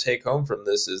important thing to take home from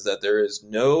this is that there is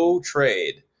no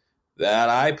trade that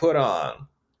I put on.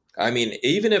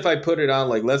 Even if I put it on,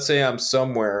 let's say I'm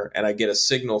somewhere and I get a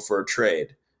signal for a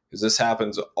trade, because this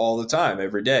happens all the time,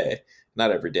 every day.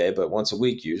 Not every day, but once a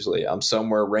week usually. I'm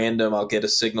somewhere random. I'll get a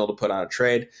signal to put on a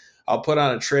trade. I'll put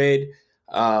on a trade.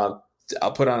 I'll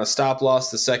put on a stop loss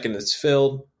the second it's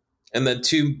filled. And then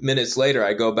 2 minutes later,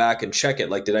 I go back and check it.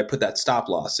 Did I put that stop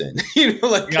loss in?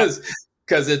 Because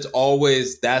it's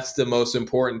always, that's the most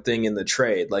important thing in the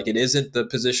trade. It isn't the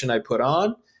position I put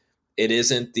on. It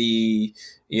isn't the,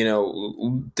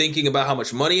 thinking about how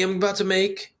much money I'm about to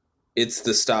make. It's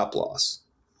the stop loss.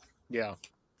 Yeah.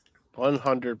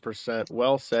 100%.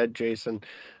 Well said, Jason.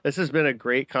 This has been a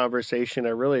great conversation. I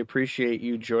really appreciate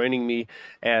you joining me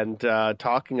and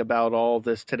talking about all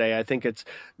this today. I think it's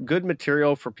good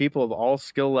material for people of all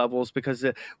skill levels, because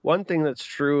one thing that's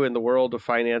true in the world of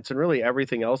finance and really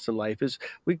everything else in life is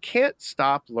we can't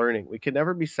stop learning. We can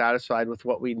never be satisfied with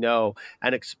what we know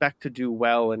and expect to do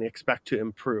well and expect to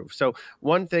improve. So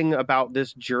one thing about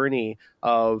this journey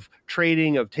of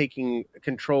trading, of taking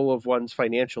control of one's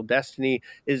financial destiny,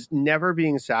 is never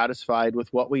being satisfied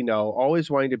with what we know, always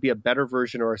wanting to be a better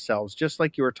version of ourselves. Just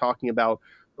like you were talking about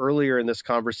earlier in this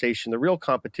conversation, the real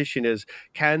competition is,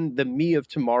 can the me of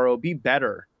tomorrow be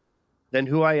better than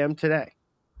who I am today?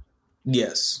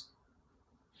 Yes.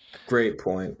 Great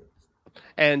point.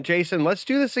 And Jason, let's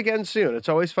do this again soon. It's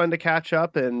always fun to catch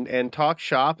up and talk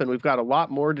shop, and we've got a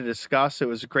lot more to discuss. It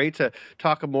was great to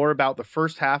talk more about the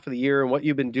first half of the year and what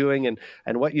you've been doing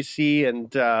and what you see.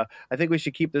 And I think we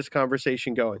should keep this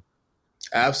conversation going.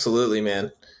 Absolutely,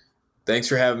 man. Thanks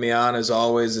for having me on. As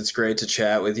always, it's great to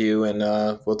chat with you, and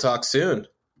we'll talk soon.